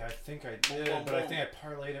 baby. Yeah, I think I did, but I think I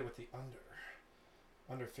parlayed it with the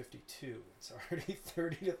under 52. It's already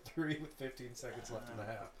 30-3 with 15 seconds left in the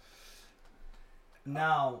half.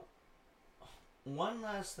 Now, one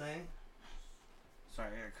last thing. Sorry,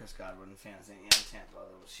 I got Chris Godwin in fantasy. Yeah, Tampa,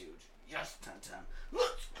 that was huge. Yes, 10-10.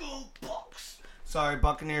 Let's go, Bucks. Sorry,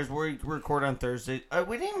 Buccaneers. We record on Thursday.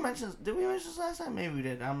 We didn't even mention. Did we mention this last time? Maybe we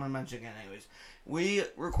did. I'm gonna mention it again, anyways. We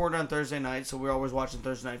record on Thursday night, so we're always watching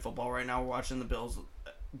Thursday night football. Right now, we're watching the Bills,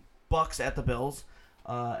 Bucks at the Bills.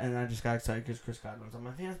 And I just got excited because Chris Godwin's on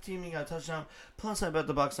my fantasy team. He got a touchdown. Plus, I bet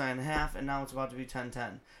the Bucks 9.5, and now it's about to be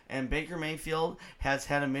 10-10. And Baker Mayfield has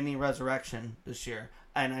had a mini resurrection this year.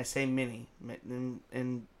 And I say mini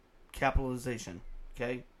in capitalization,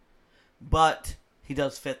 okay? But he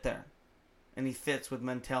does fit there. And he fits with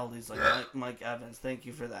mentalities like Mike Evans. Thank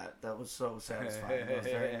you for that. That was so satisfying. That was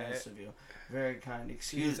very nice of you. Very kind.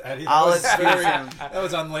 Excuse Eddie, I'll excuse him. that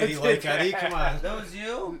was unladylike, Eddie. Come on. That was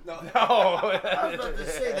you? No. I was about to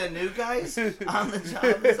say, the new guys on the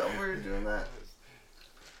job is over doing that.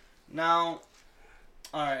 Now,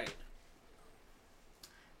 alright.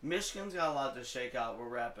 Michigan's got a lot to shake out. We'll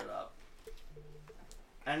wrap it up.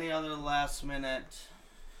 Any other last minute?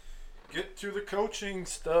 Get to the coaching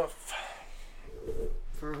stuff.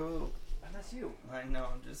 For who? And that's you. I know,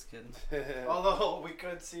 I'm just kidding. Although we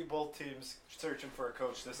could see both teams searching for a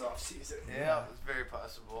coach this offseason. Yeah, it's very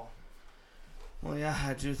possible. Well, yeah,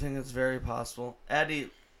 I do think it's very possible. Eddie,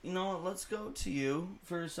 you know what? Let's go to you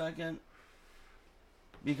for a second.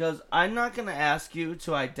 Because I'm not going to ask you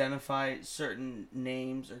to identify certain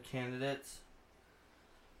names or candidates.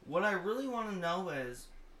 What I really want to know is...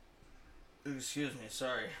 Excuse me,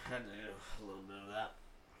 sorry. I had to do a little bit of that.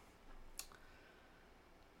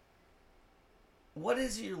 What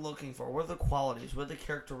is it you're looking for? What are the qualities? What are the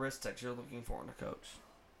characteristics you're looking for in a coach?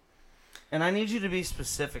 And I need you to be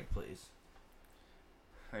specific, please.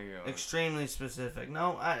 How you doing? Extremely specific.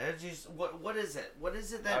 No, I just what is it? What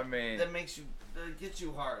is it that that makes you that gets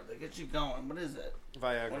you hard? That gets you going? What is it?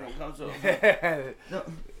 Viagra. When it comes to no.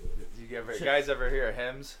 Guys ever hear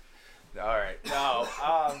hymns? All right. No.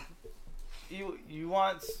 You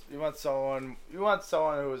want someone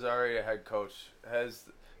who is already a head coach, has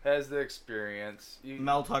the experience.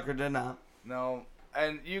 Mel Tucker did not. No,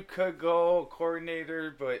 and you could go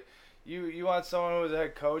coordinator, but you want someone who's a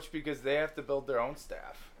head coach because they have to build their own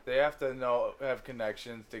staff. They have to have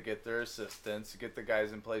connections to get their assistants, to get the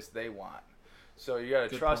guys in place they want. So you got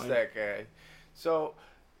to trust that guy. So,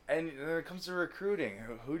 and when it comes to recruiting,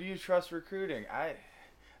 who do you trust recruiting? I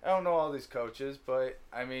don't know all these coaches, but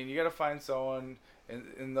I mean, you got to find someone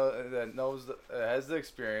that knows, has the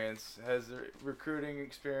experience, has the recruiting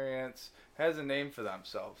experience, has a name for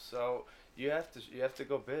themselves. So you have to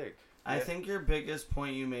go big. I think your biggest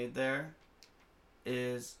point you made there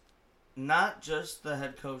is not just the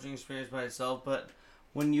head coaching experience by itself, but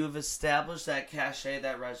when you've established that cachet,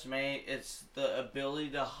 that resume, it's the ability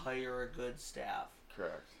to hire a good staff.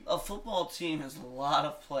 Correct. A football team has a lot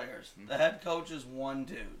of players. The head coach is one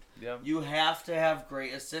dude. Yep. You have to have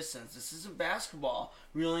great assistants. This isn't basketball.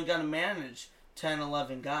 We only got to manage 10,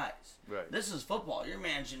 11 guys. Right. This is football. You're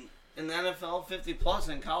managing in the NFL 50 plus,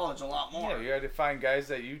 in college a lot more. Yeah, you got to find guys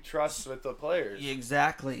that you trust with the players.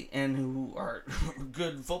 Exactly, and who are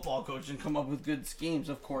good football coaches and come up with good schemes,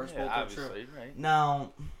 of course. Yeah, both obviously, are true. right.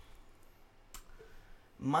 Now,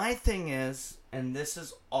 my thing is, and this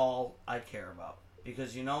is all I care about,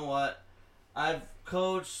 because you know what? I've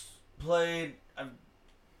coached, played,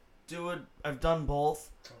 I've done both.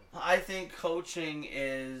 I think coaching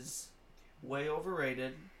is way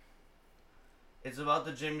overrated. It's about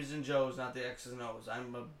the Jimmies and Joes, not the X's and O's.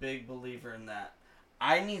 I'm a big believer in that.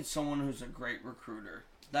 I need someone who's a great recruiter.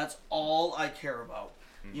 That's all I care about.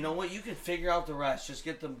 Mm-hmm. You know what? You can figure out the rest. Just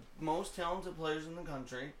get the most talented players in the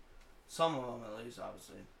country. Some of them, at least,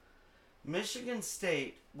 obviously. Michigan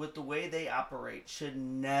State, with the way they operate, should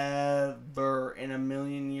never in a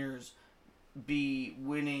million years be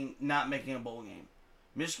winning, not making a bowl game.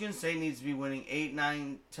 Michigan State needs to be winning 8,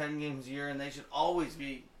 9, 10 games a year, and they should always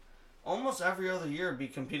be, almost every other year, be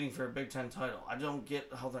competing for a Big Ten title. I don't get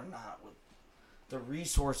how they're not with the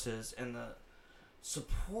resources and the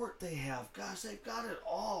support they have. Gosh, they've got it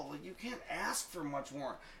all. Like, you can't ask for much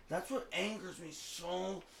more. That's what angers me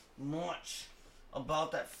so much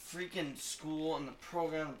about that freaking school and the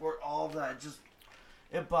program, the board, all of that.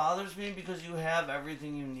 It bothers me because you have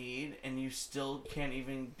everything you need and you still can't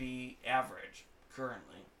even be average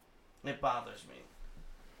currently. It bothers me.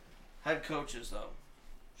 Head coaches, though.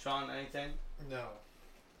 Sean, anything? No.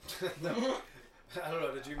 No. I don't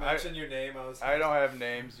know. Did you mention your name? I don't have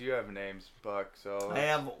names. You have names, Buck. So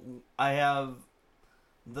I have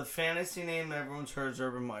the fantasy name that everyone's heard is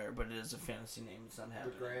Urban Meyer, but it is a fantasy name. It's not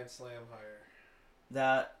happening. The Grand Slam hire.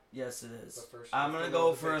 That, yes, it is. I'm going to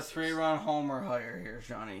go for a 3-run homer hire here,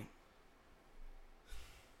 Johnny.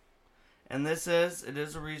 And it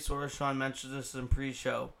is a resource. Sean mentioned this in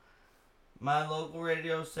pre-show. My local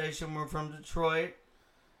radio station, we're from Detroit,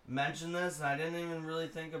 mentioned this, and I didn't even really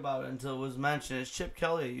think about it until it was mentioned. It's Chip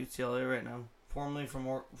Kelly at UCLA right now, formerly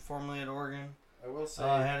at Oregon. I will say,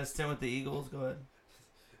 had a stint with the Eagles. Go ahead.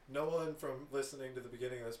 No one from listening to the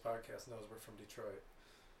beginning of this podcast knows we're from Detroit.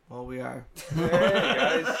 Well, we are. Hey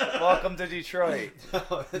guys, welcome to Detroit.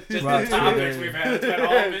 Just Rob the topics Taylor. we've had. It's been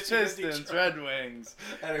all Michigan, Pistons, Detroit. Red Wings.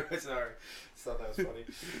 Anyway, sorry. Just thought that was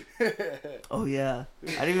funny. Oh, yeah.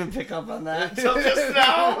 I didn't even pick up on that until just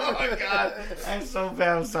now. Oh, my God. I'm so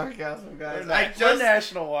bad with sarcasm, guys. We're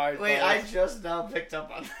national wide. Wait, I just now picked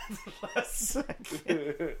up on that last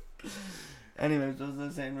second. Anyways, what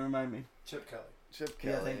was I saying? Remind me. Chip Kelly. Chip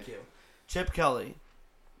Kelly. Yeah, thank you. Chip Kelly.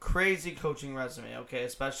 Crazy coaching resume, okay,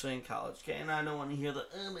 especially in college. Okay, and I don't want to hear the,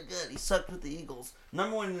 oh my God, he sucked with the Eagles.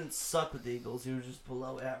 Number one, he didn't suck with the Eagles. He was just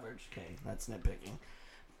below average. Okay, that's nitpicking.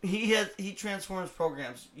 He transforms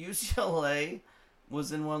programs. UCLA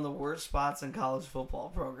was in one of the worst spots in college football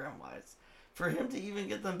program-wise. For him to even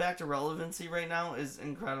get them back to relevancy right now is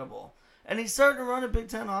incredible. And he's starting to run a Big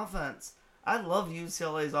Ten offense. I love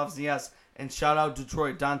UCLA's offense, yes. And shout out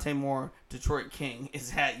Detroit. Dante Moore, Detroit King,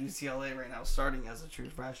 is at UCLA right now, starting as a true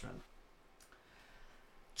freshman.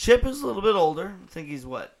 Chip is a little bit older. I think he's,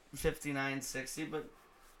 59, 60. But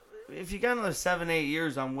if you got another 7, 8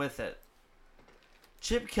 years, I'm with it.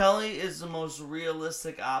 Chip Kelly is the most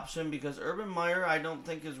realistic option because Urban Meyer, I don't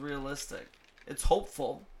think, is realistic. It's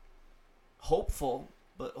hopeful. Hopeful.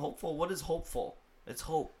 But hopeful, what is hopeful? It's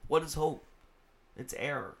hope. What is hope? It's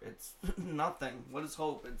air. It's nothing. What is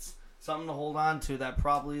hope? It's something to hold on to that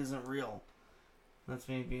probably isn't real. That's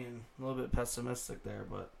me being a little bit pessimistic there,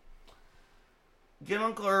 but get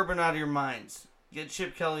Uncle Urban out of your minds. Get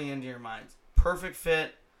Chip Kelly into your minds. Perfect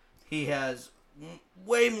fit. He has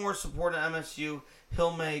way more support at MSU.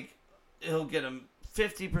 He'll get a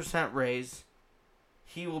 50% raise.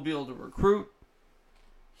 He will be able to recruit.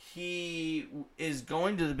 He is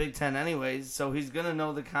going to the Big Ten anyways, so he's going to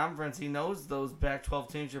know the conference. He knows those Pac-12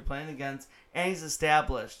 teams you're playing against, and he's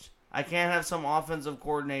established. I can't have some offensive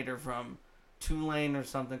coordinator from Tulane or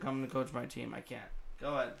something coming to coach my team. I can't.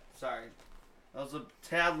 Go ahead. Sorry. That was a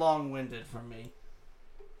tad long-winded from me.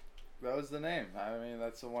 That was the name. I mean,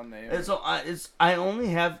 that's the one name. I only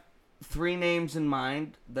have 3 names in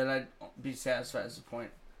mind that I'd be satisfied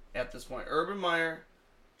at this point. Urban Meyer,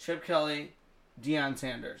 Chip Kelly, Deion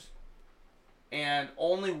Sanders. And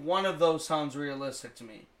only one of those sounds realistic to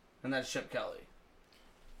me, and that's Chip Kelly.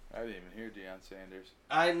 I didn't even hear Deion Sanders.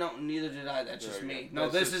 I know, neither did I. That's just me. No,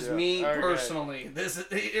 That's this just is you. me Okay. personally.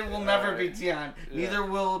 It will never be Deion. Neither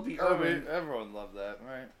will it be Urban. Everyone loved that,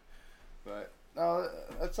 right? But no,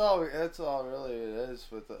 that's all really it is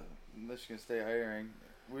with the Michigan State hiring.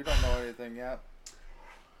 We don't know anything yet.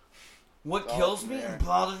 What It's all kills up in me the air. and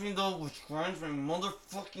bothers me though, which grinds my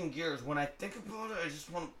motherfucking gears, when I think about it, I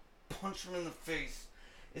just want to punch them in the face,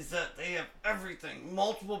 is that they have everything.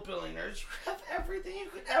 Multiple billionaires. You have everything you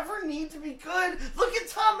could ever need to be good. Look at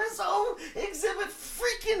Thomas O. Exhibit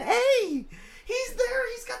freaking A. He's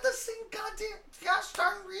there. He's got the same gosh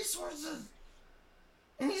darn resources.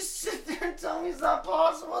 And you sit there and tell me it's not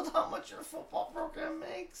possible with how much your football program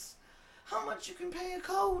makes. How much you can pay a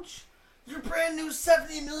coach. Your brand new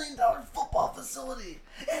 $70 million football facility.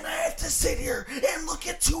 And I have to sit here and look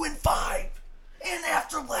at 2-5. And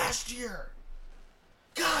after last year.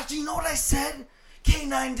 God, do you know what I said?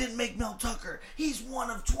 K9 didn't make Mel Tucker. He's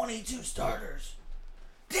one of 22 starters.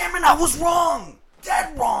 Damn it, I was wrong.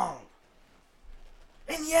 Dead wrong.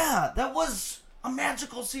 And yeah, that was a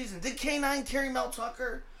magical season. Did K9 carry Mel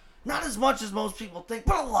Tucker? Not as much as most people think,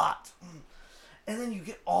 but a lot. And then you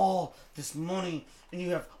get all this money, and you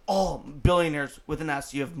have all billionaires with an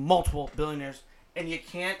S. You have multiple billionaires, and you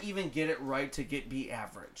can't even get it right to be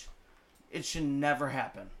average. It should never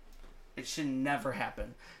happen. It should never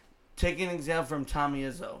happen. Take an example from Tommy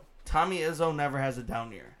Izzo. Tommy Izzo never has a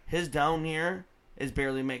down year. His down year is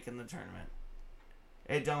barely making the tournament.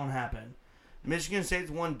 It don't happen. Michigan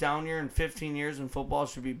State's one down year in 15 years in football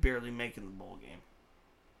should be barely making the bowl game.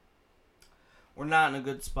 We're not in a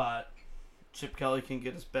good spot. Chip Kelly can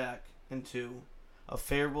get us back into a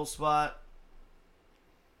favorable spot.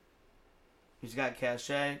 He's got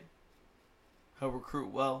cachet. He'll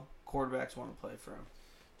recruit well. Quarterbacks want to play for him.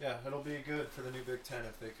 Yeah, it'll be good for the new Big Ten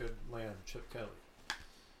if they could land Chip Kelly.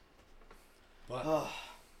 But Oh,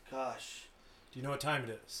 gosh. do you know what time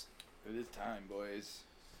it is? It is time, boys.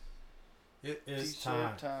 It is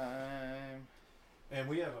T-shirt time. time. And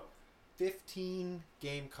we have a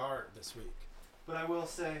 15-game card this week. But I will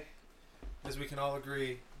say, as we can all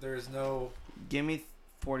agree, there is no Give me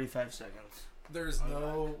 45 seconds.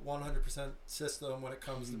 100% system when it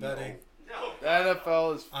comes to betting. The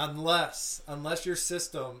NFL is Unless your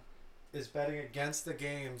system is betting against the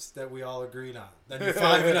games that we all agreed on. Then you're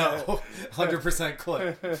 5-0. 100%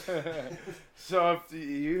 click. So if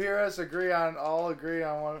you hear us agree on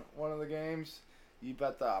one of the games, you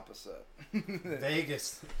bet the opposite.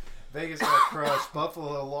 Vegas Vegas got crushed.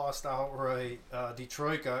 Buffalo lost outright.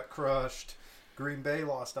 Detroit got crushed. Green Bay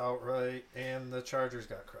lost outright, and the Chargers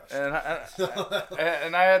got crushed.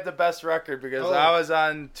 And I had the best record because I was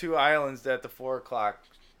on 2 islands at the 4 o'clock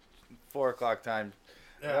time.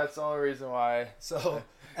 Yeah. That's the only reason why. So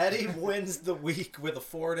Eddie wins the week with a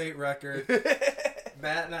 4-8 record.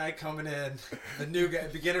 Matt and I coming in, the new guy,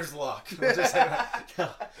 beginner's luck. We'll just say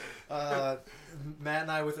that. Matt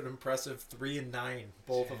and I with an impressive 3-9,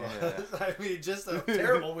 both of us. I mean, just a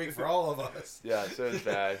terrible week for all of us. Yeah, so it's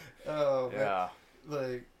bad. Oh, yeah.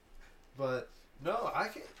 Like, but no, I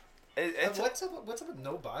can't. What's up with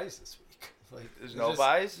no buys this week? Like, there's no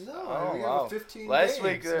buys? No, oh, we wow. have 15 last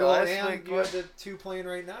games. week, Last week you had the 2 playing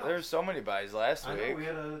right now. There's so many buys last week. I know we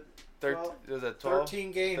had a 12,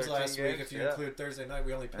 13 games 13 last week. games, If you include Thursday night,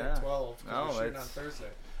 we only picked 12 because we're shooting on Thursday.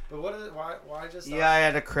 But what is it? Why just? Yeah, I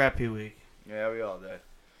had a crappy week. Yeah, we all did.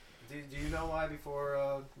 Do you know why?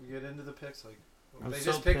 Before we get into the picks, like I'm they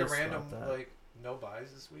so just pick a pissed random about that. like no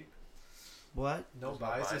buys this week. What? No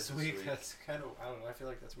buys this week. That's kind of I don't know. I feel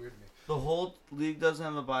like that's weird to me. The whole league doesn't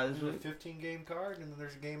have a bye this There's week? a 15-game card, and then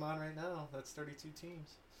there's a game on right now. That's 32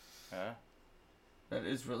 teams. Yeah. That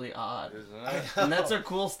is really odd. Isn't it? And that's a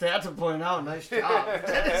cool stat to point out. Nice job.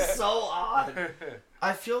 That is so odd.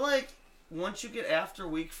 I feel like once you get after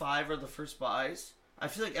week 5 or the first buys, I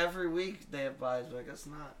feel like every week they have buys, but I guess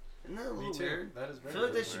not. Isn't that a little weird? That is I very feel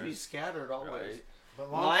like they weird. should be scattered always. Right.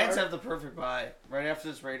 But Lions have the perfect buy. Right after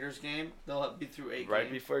this Raiders game, they'll be through 8 Right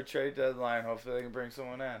games. before trade deadline, hopefully they can bring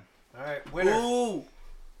someone in. All right, winner. Ooh!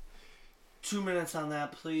 2 minutes on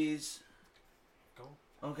that, please. Go.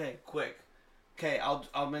 Okay, quick. Okay,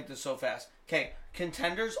 I'll make this so fast. Okay,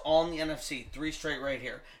 contenders all in the NFC. 3 straight right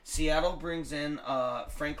here. Seattle brings in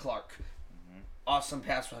Frank Clark. Awesome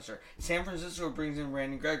pass rusher. San Francisco brings in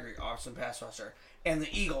Randy Gregory. Awesome pass rusher. And the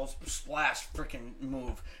Eagles, splash freaking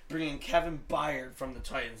move, bringing Kevin Byard from the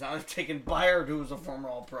Titans. Now they've taken Byard, who was a former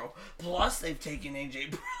All-Pro. Plus, they've taken A.J.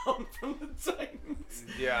 Brown from the Titans.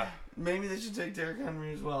 Yeah. Maybe they should take Derrick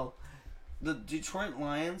Henry as well. The Detroit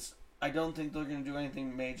Lions, I don't think they're going to do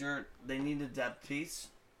anything major. They need a depth piece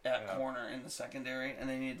at corner in the secondary, and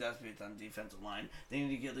they need a depth piece on defensive line. They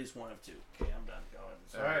need to get at least one of 2. Okay, I'm done. Go ahead.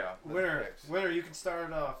 All right, winner. You can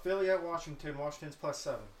start Philly at Washington. Washington's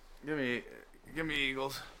 +7. Give me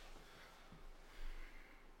Eagles.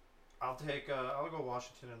 I'll go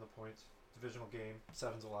Washington in the points. Divisional game.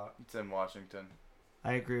 7's a lot. It's in Washington.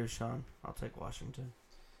 I agree with Sean. I'll take Washington.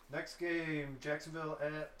 Next game, Jacksonville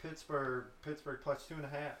at Pittsburgh. Pittsburgh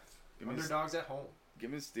 +2.5. Underdogs at home.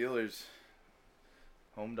 Give me Steelers.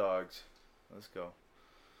 Home dogs. Let's go.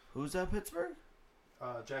 Who's at Pittsburgh?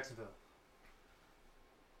 Jacksonville.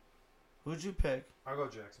 Who'd you pick? I'll go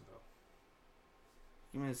Jacksonville.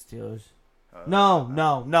 Give me the Steelers.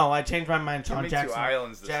 No. I changed my mind. Give Sean. me Jacksonville. 2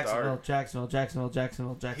 islands to start.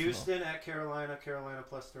 Jacksonville. Houston at Carolina. Carolina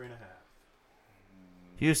 +3.5.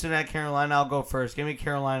 Houston at Carolina. I'll go first. Give me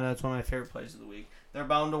Carolina. That's one of my favorite plays of the week. They're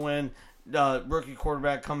bound to win. Rookie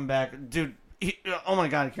quarterback coming back. Dude, oh my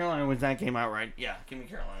God. Carolina wins that game outright. Yeah, give me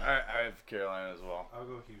Carolina. I have Carolina as well. I'll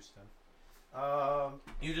go Houston.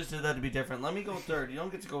 You just did that to be different. Let me go third. You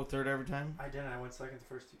don't get to go third every time. I didn't. I went second the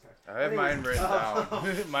first 2 times. I have mine written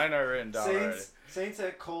down. Mine are written down already. Saints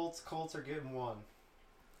at Colts. Colts are getting 1.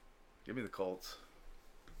 Give me the Colts.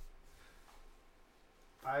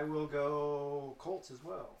 I will go Colts as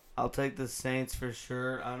well. I'll take the Saints for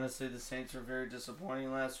sure. Honestly, the Saints were very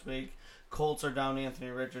disappointing last week. Colts are down Anthony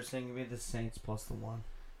Richardson. Give me the Saints +1.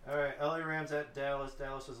 All right, LA Rams at Dallas.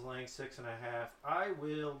 Dallas is laying 6.5. I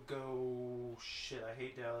will go. Shit, I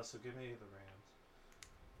hate Dallas, so give me the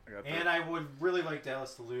Rams. And I would really like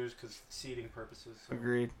Dallas to lose because seeding purposes. So.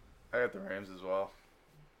 Agreed. I got the Rams as well.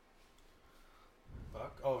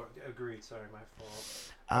 Buck? Oh, agreed. Sorry, my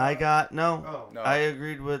fault. I got no. Oh. No. I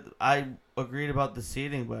agreed about the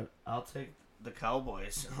seeding, but I'll take the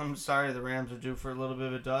Cowboys. I'm sorry, the Rams are due for a little bit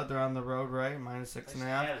of a dud. They're on the road, right? -6.5.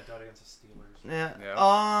 I had a dud against the Steelers. Yeah.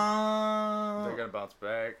 They're gonna bounce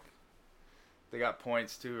back. They got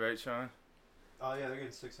points too, right, Sean? Oh yeah, they're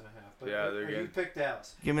getting 6.5. But Yeah, they're getting. You picked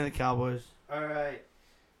Dallas. Give me the Cowboys. All right,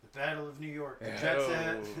 the Battle of New York.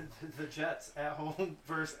 The Jets at home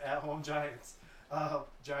versus at home Giants.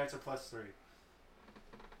 Giants are +3.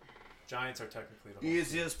 Giants are technically the home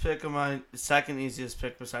Easiest pick of my second easiest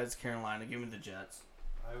pick besides Carolina. Give me the Jets.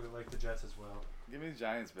 I would like the Jets as well. Give me the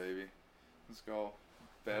Giants, baby. Let's go.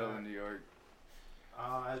 Battle in New York.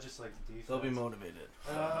 I just like the defense. They'll be motivated.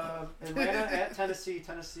 Atlanta at Tennessee.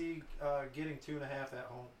 Tennessee getting 2.5 at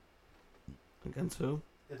home. Against who?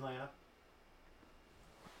 Atlanta.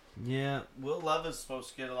 Yeah, Will Levis is supposed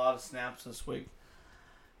to get a lot of snaps this week.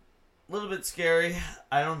 A little bit scary.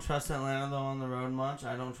 I don't trust Atlanta, though, on the road much.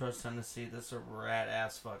 I don't trust Tennessee. This is a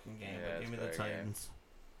rat-ass fucking game. Yeah, But give me it's the a fair game. Titans.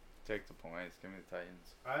 Take the points. Give me the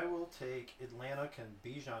Titans. I will take Atlanta. Can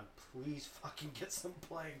Bijan please fucking get some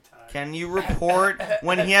playing time? Can you report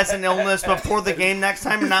when he has an illness before the game next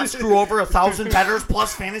time and not screw over 1,000 bettors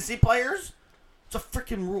plus fantasy players? It's a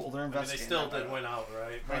freaking rule. They're I mean, they investigating. still did win out,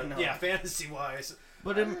 right? I But know. yeah, fantasy-wise.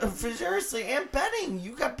 But seriously, and betting,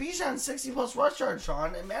 you got Bijan 60 plus rush yards,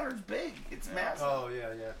 Sean. It matters big. It's massive. Oh, yeah.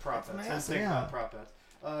 Prop It's bets. massive, Let's think yeah. about prop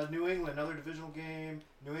bets. New England, another divisional game.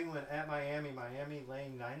 New England at Miami. Miami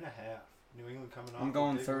laying 9.5. New England coming off. I'm a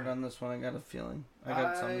going big third win. on this one. I got a feeling. I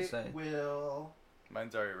got something to say.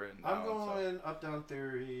 Mine's already written down. I'm going up-down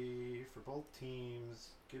theory for both teams.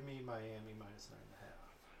 Give me Miami minus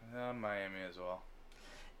 9.5. Miami as well.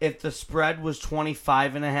 If the spread was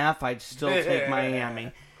 25.5, I'd still take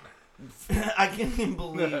Miami. I can't even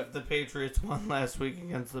believe the Patriots won last week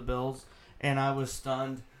against the Bills, and I was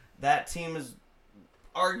stunned. That team is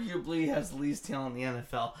arguably has the least talent in the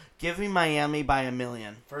NFL. Give me Miami by 1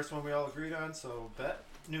 million. First one we all agreed on, so bet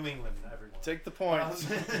New England, everyone. Take the points.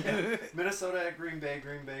 Minnesota at Green Bay.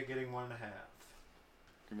 Green Bay getting 1.5.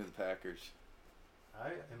 Give me the Packers. I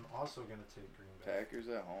am also going to take Green Bay. Packers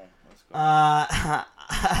at home. Let's go.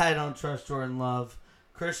 I don't trust Jordan Love.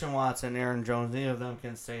 Christian Watson, Aaron Jones, neither of them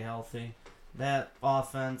can stay healthy. That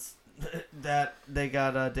offense, that they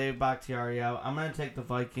got Dave Bakhtiari out. I'm going to take the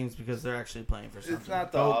Vikings because they're actually playing for something. It's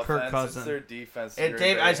not the Go offense. Kirk It's Cousins. their defense.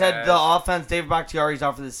 I said the offense. Dave Bakhtiari's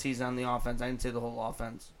out for the season on the offense. I didn't say the whole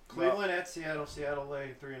offense. Cleveland at Seattle. Seattle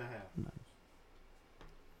laying 3.5.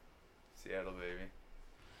 Seattle, baby.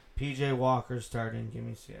 PJ Walker starting. Give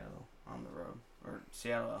me Seattle on the road. Or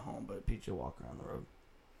Seattle at home, but PJ Walker on the road.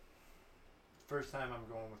 First time I'm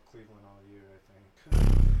going with Cleveland all year, I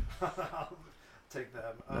think. I'll take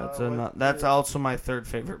them. That's also my third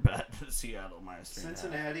favorite bet. Seattle minus 3.5.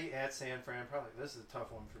 Cincinnati at San Fran. Probably this is a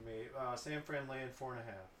tough one for me. San Fran laying 4.5.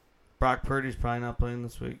 Brock Purdy's probably not playing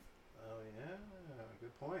this week. Oh yeah,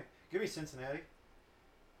 good point. Give me Cincinnati.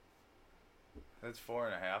 It's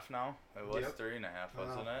 4.5 now. It was Yep. 3.5,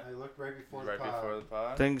 wasn't it? I looked right before Right the pod. before the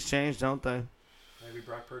pod. Things change, don't they? Maybe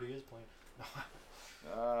Brock Purdy is playing.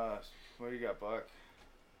 What do you got, Buck?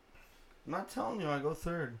 I'm not telling you. I go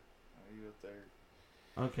third. Oh, you go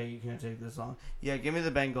third. Okay, you can't take this long. Yeah, give me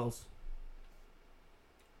the Bengals.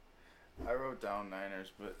 I wrote down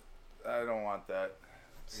Niners, but I don't want that.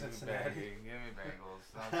 Cincinnati. Give me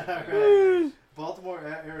Bengals. Not the Alright. Niners. Baltimore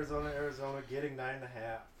at Arizona. Arizona getting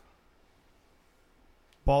 9.5.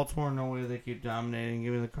 Baltimore, no way they keep dominating.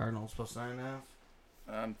 Give me the Cardinals plus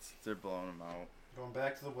 9.5. They're blowing them out. Going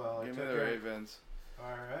back to the well. Give me the Ravens. All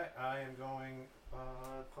right, I am going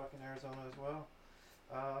fucking Arizona as well.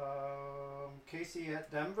 Casey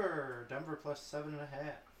at Denver. Denver plus 7.5.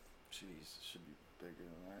 Jeez, it should be bigger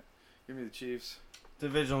than that. Give me the Chiefs.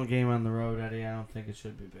 Divisional game on the road, Eddie. I don't think it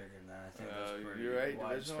should be bigger than that. I think that's pretty you're right,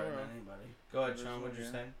 widespread divisional than round. anybody. Go ahead, Sean. What'd you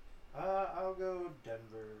say? I'll go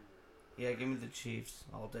Denver. Yeah, give me the Chiefs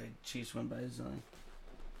all day. Chiefs win by a zillion.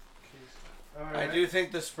 All I right. do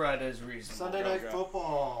think the spread is reasonable. Sunday night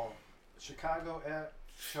football. Chicago at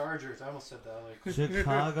Chargers. I almost said that like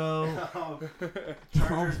Chicago.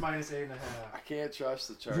 Chargers minus 8.5. I can't trust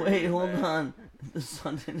the Chargers. Wait, hold man. on. The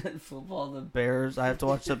Sunday night football, the Bears. I have to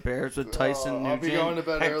watch the Bears with Tyson I'll Nugent be going to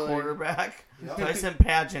bed at early. quarterback. Yep. Tyson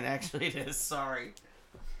Pageant, actually, it is. Sorry.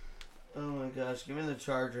 Oh my gosh, give me the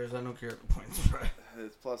Chargers. I don't care what the points spread.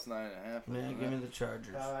 It's plus 9.5. Man, give me the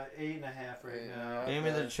Chargers. 8.5 right now. Give me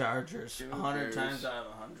the Chargers. Give me the 100 Bears. times out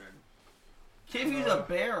of 100. Give you the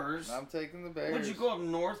Bears. I'm taking the Bears. Would you go up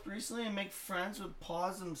north recently and make friends with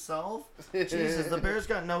Paws himself? Jesus, the Bears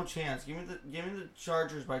got no chance. Give me the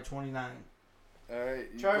Chargers by 29. All right,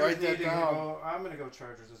 you Chargers write need that to down. go. I'm going to go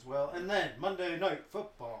Chargers as well. And then Monday night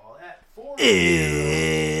football at 4.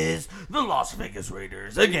 Is the Las Vegas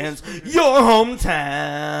Raiders against your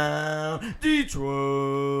hometown Detroit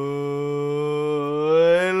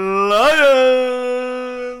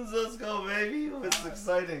Lions. Let's go, baby. It's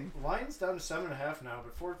exciting. Lions down to 7.5 now,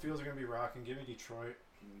 but Ford Fields are going to be rocking. Give me Detroit.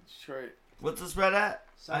 Detroit. What's the spread at?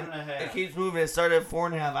 7.5. It keeps moving. It started at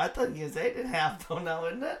 4.5. I thought it was 8.5 though now,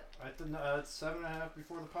 isn't it? It's 7.5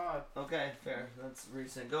 before the pod. Okay, fair. That's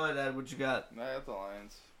recent. Go ahead, Ed. What you got? I got the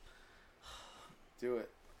Lions. Do it.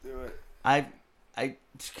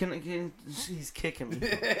 He's kicking me.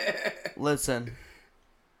 Listen,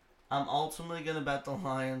 I'm ultimately gonna bet the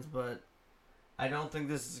Lions, but I don't think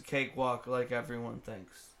this is a cakewalk like everyone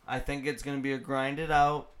thinks. I think it's gonna be a grinded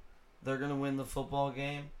out. They're gonna win the football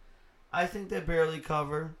game. I think they barely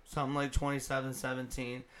cover, something like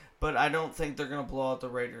 27-17. But I don't think they're going to blow out the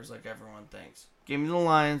Raiders like everyone thinks. Give me the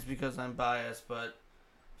Lions because I'm biased, but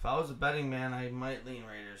if I was a betting man, I might lean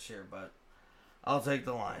Raiders here, but I'll take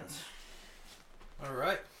the Lions. All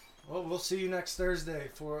right. Well, we'll see you next Thursday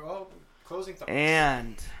for closing thoughts.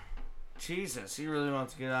 And Jesus, he really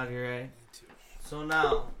wants to get out of here, eh? Me too. So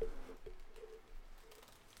now,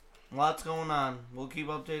 lots going on. We'll keep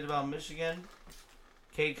updated about Michigan.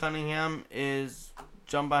 Cade Cunningham is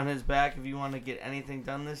jump on his back if you want to get anything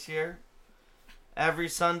done this year. Every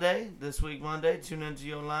Sunday, this week Monday, tune into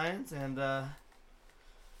Yo Lions, and it's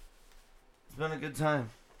been a good time,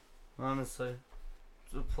 honestly.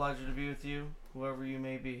 It's a pleasure to be with you, whoever you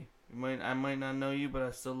may be. I might not know you, but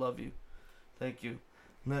I still love you. Thank you.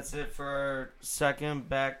 And that's it for our second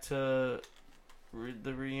back to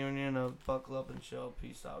the reunion of Buckle Up and Chill.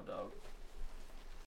 Peace out, dog.